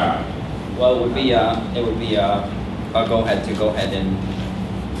FYI? well, it would be a go ahead and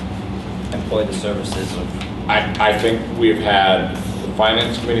employ the services of, I think we've had the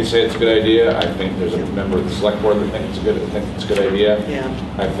finance committee say it's a good idea. I think there's a member of the select board that thinks it's a good idea. Yeah.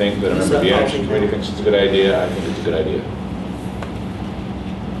 I think that a member of the action committee thinks it's a good idea. I think it's a good idea.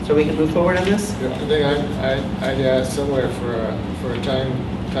 So we can move forward on this? I think I'd ask somewhere for a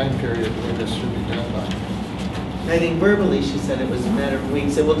time period when this should be done by. I think verbally she said it was a matter of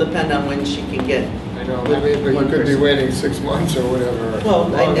weeks. It will depend on when she can get. I know, I mean, but you could be waiting 6 months or whatever.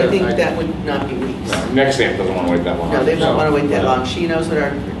 Well, I longer. think that would not be weeks. Next stamp doesn't want to wait that long. No, they don't No. want to wait that long. She knows what our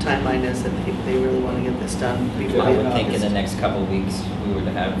timeline is, and they really want to get this done before I the end would of think in the August. next couple of weeks, we would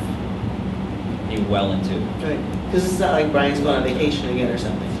have, be well into, Right, because it's not like Brian's going on vacation again or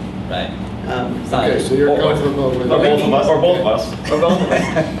something. right? It's not- Okay, so you're or- comfortable with. Or both of us. Or both of us. Or both of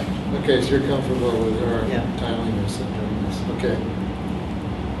us. Okay, so you're comfortable with our Yeah. timeliness of doing this. Okay,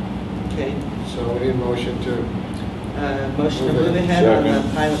 Okay. so we need a motion to, Motion to move ahead on the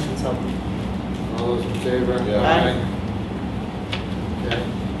Second. pilot consultant. all those in favor? Yeah. Aye. Okay.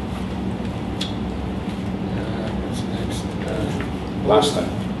 What's next? Last time.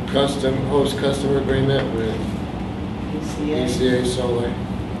 Host customer agreement with ECA. ECA Solar.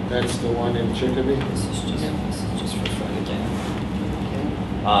 That's the one in Chicopee? This is just for Friday, Jan.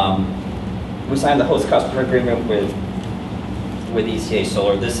 Okay. We signed the host customer agreement with ECA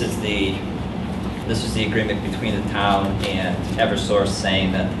Solar. This is the agreement between the town and Eversource,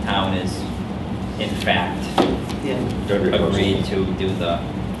 saying that the town is, in fact, Yeah, agreed to do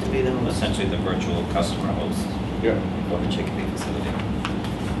to be the host. essentially the virtual customer host Yeah. for the Chicopee facility.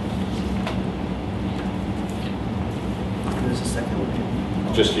 There's a second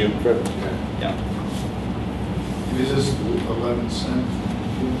one. Just you, Fred? Yeah. Is this 11 cent?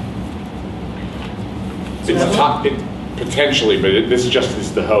 It's top, potentially, but this just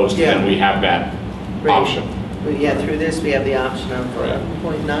is the host, Yeah. and we have that Right. option. But yeah, through this, we have the option of Right.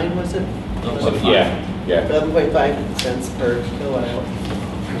 11.9, was it? Yeah, yeah. 11.5 cents per kilowatt hour,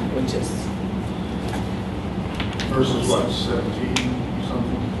 which is, Versus what, 17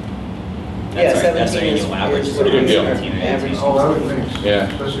 something? yeah, That's our 17 is. annual average. is Pretty good deal. our 17 or Average. 18. Oh, I would think, so, Yeah.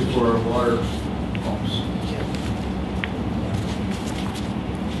 especially for our water pumps.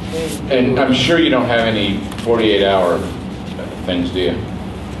 And I'm sure you don't have any 48-hour things, do you?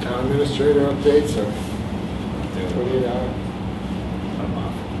 Town administrator updates or 48 hour?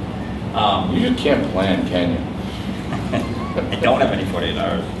 You just can't plan, can you? I don't have any 48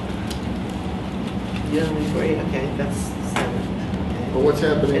 hours. You don't need 40, okay, that's 7. But what's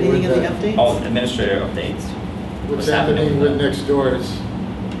happening Anything with in the that? updates? Oh, administrator updates. What's happening with next door's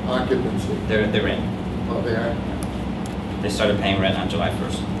occupancy? They're in. Oh, they are? They started paying rent on July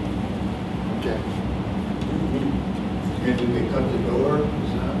 1st. Okay. And did they cut the door? Is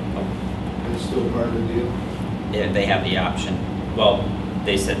that's still part of the deal? Yeah, they have the option. Well,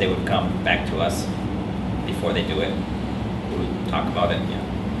 they said they would come back to us before they do it. We would talk about it, yeah.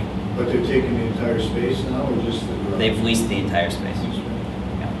 But they're taking the entire space now, or just the garage? They've leased the entire space.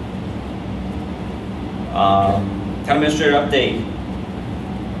 Yeah. Town administrator update.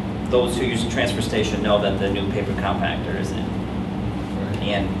 Those who use the transfer station know that the new paper compactor is in.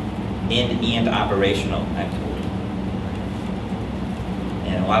 And operational, I'm told.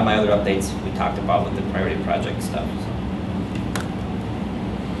 And a lot of my other updates we talked about with the priority project stuff.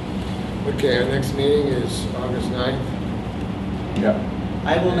 So. Okay, our next meeting is August 9th. Yeah.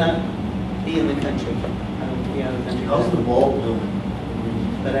 I will not be in the country. I will be out of the How's the country. bulb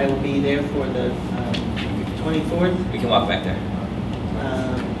doing? But I will be there for the 24th. We can walk back there.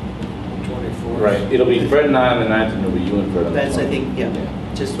 24th. Right, it'll be Fred and I on the 9th, and it'll be you and Fred on the 12th. That's, I think, yeah,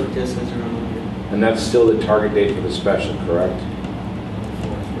 just what this is around. And that's still the target date for the special, correct?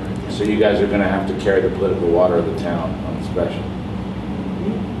 So you guys are gonna have to carry the political water of the town on the special.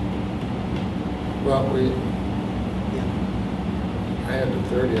 Well, Yeah. I I had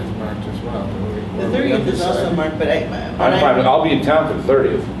the 30th marked as well. The 30th is also marked, but I'm fine, I'll be in town for the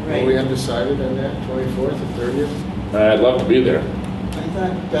 30th. Were we Right. undecided on that, 24th or 30th? I'd love to be there. I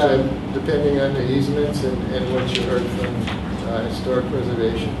thought, So, depending on the easements and what you heard from Historic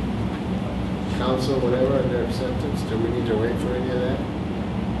Preservation Council, whatever, and their acceptance, do we need to wait for any of that?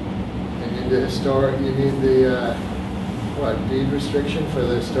 And you need the historic, you need the, deed restriction for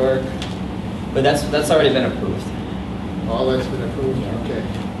the historic, But that's already been approved. all that's been approved? Yeah. Okay.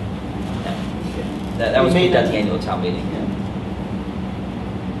 That was We may approved at not- the annual town meeting. yeah.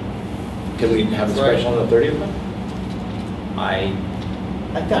 Can we have the special on the 30th then? I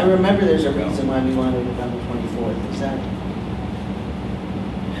I remember there's a reason why we wanted it on the 24th, is that?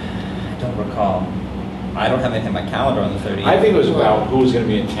 don't recall. I don't have anything on my calendar on the 30th. I think it was about who was gonna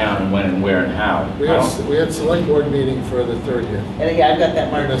be in town and when and where and how. We had select board meeting for the 30th. And yeah, I've got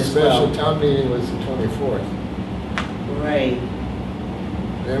that marked And the as well. special town meeting was the 24th. Right.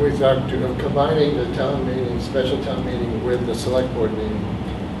 Then we talked of combining the town meeting, special town meeting with the select board meeting.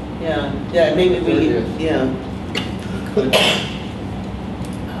 Yeah, maybe we, 30th. yeah.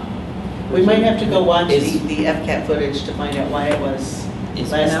 We might have to go watch Is- the FCAT footage to find out why it was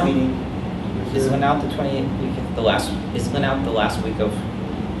Is it last now? meeting. Is it out the 28th week of the last, is it out the last week of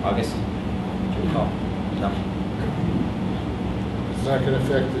August? Do you recall? No, It's not going to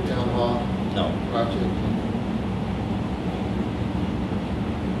affect the town hall no. project.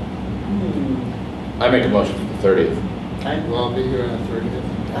 Hmm. I make a motion for the 30th. Well, I'll be here on the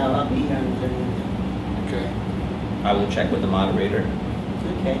 30th. I'll be here on the 30th. Okay. I will check with the moderator.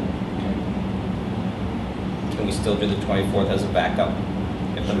 Okay. Can we still do the 24th as a backup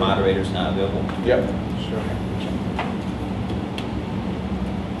if the moderator's not available? Yep. Sure.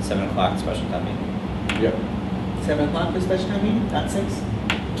 7 o'clock special town meeting. Yep. 7 o'clock for special time meeting, not 6?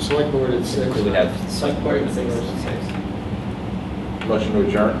 Select board at 6. We would have Select board at 6. first at 6. Motion to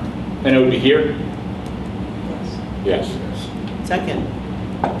adjourn. And it would be here? Yes. Yes. Yes. Second.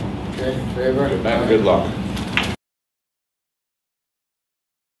 Okay, in favor? Good luck.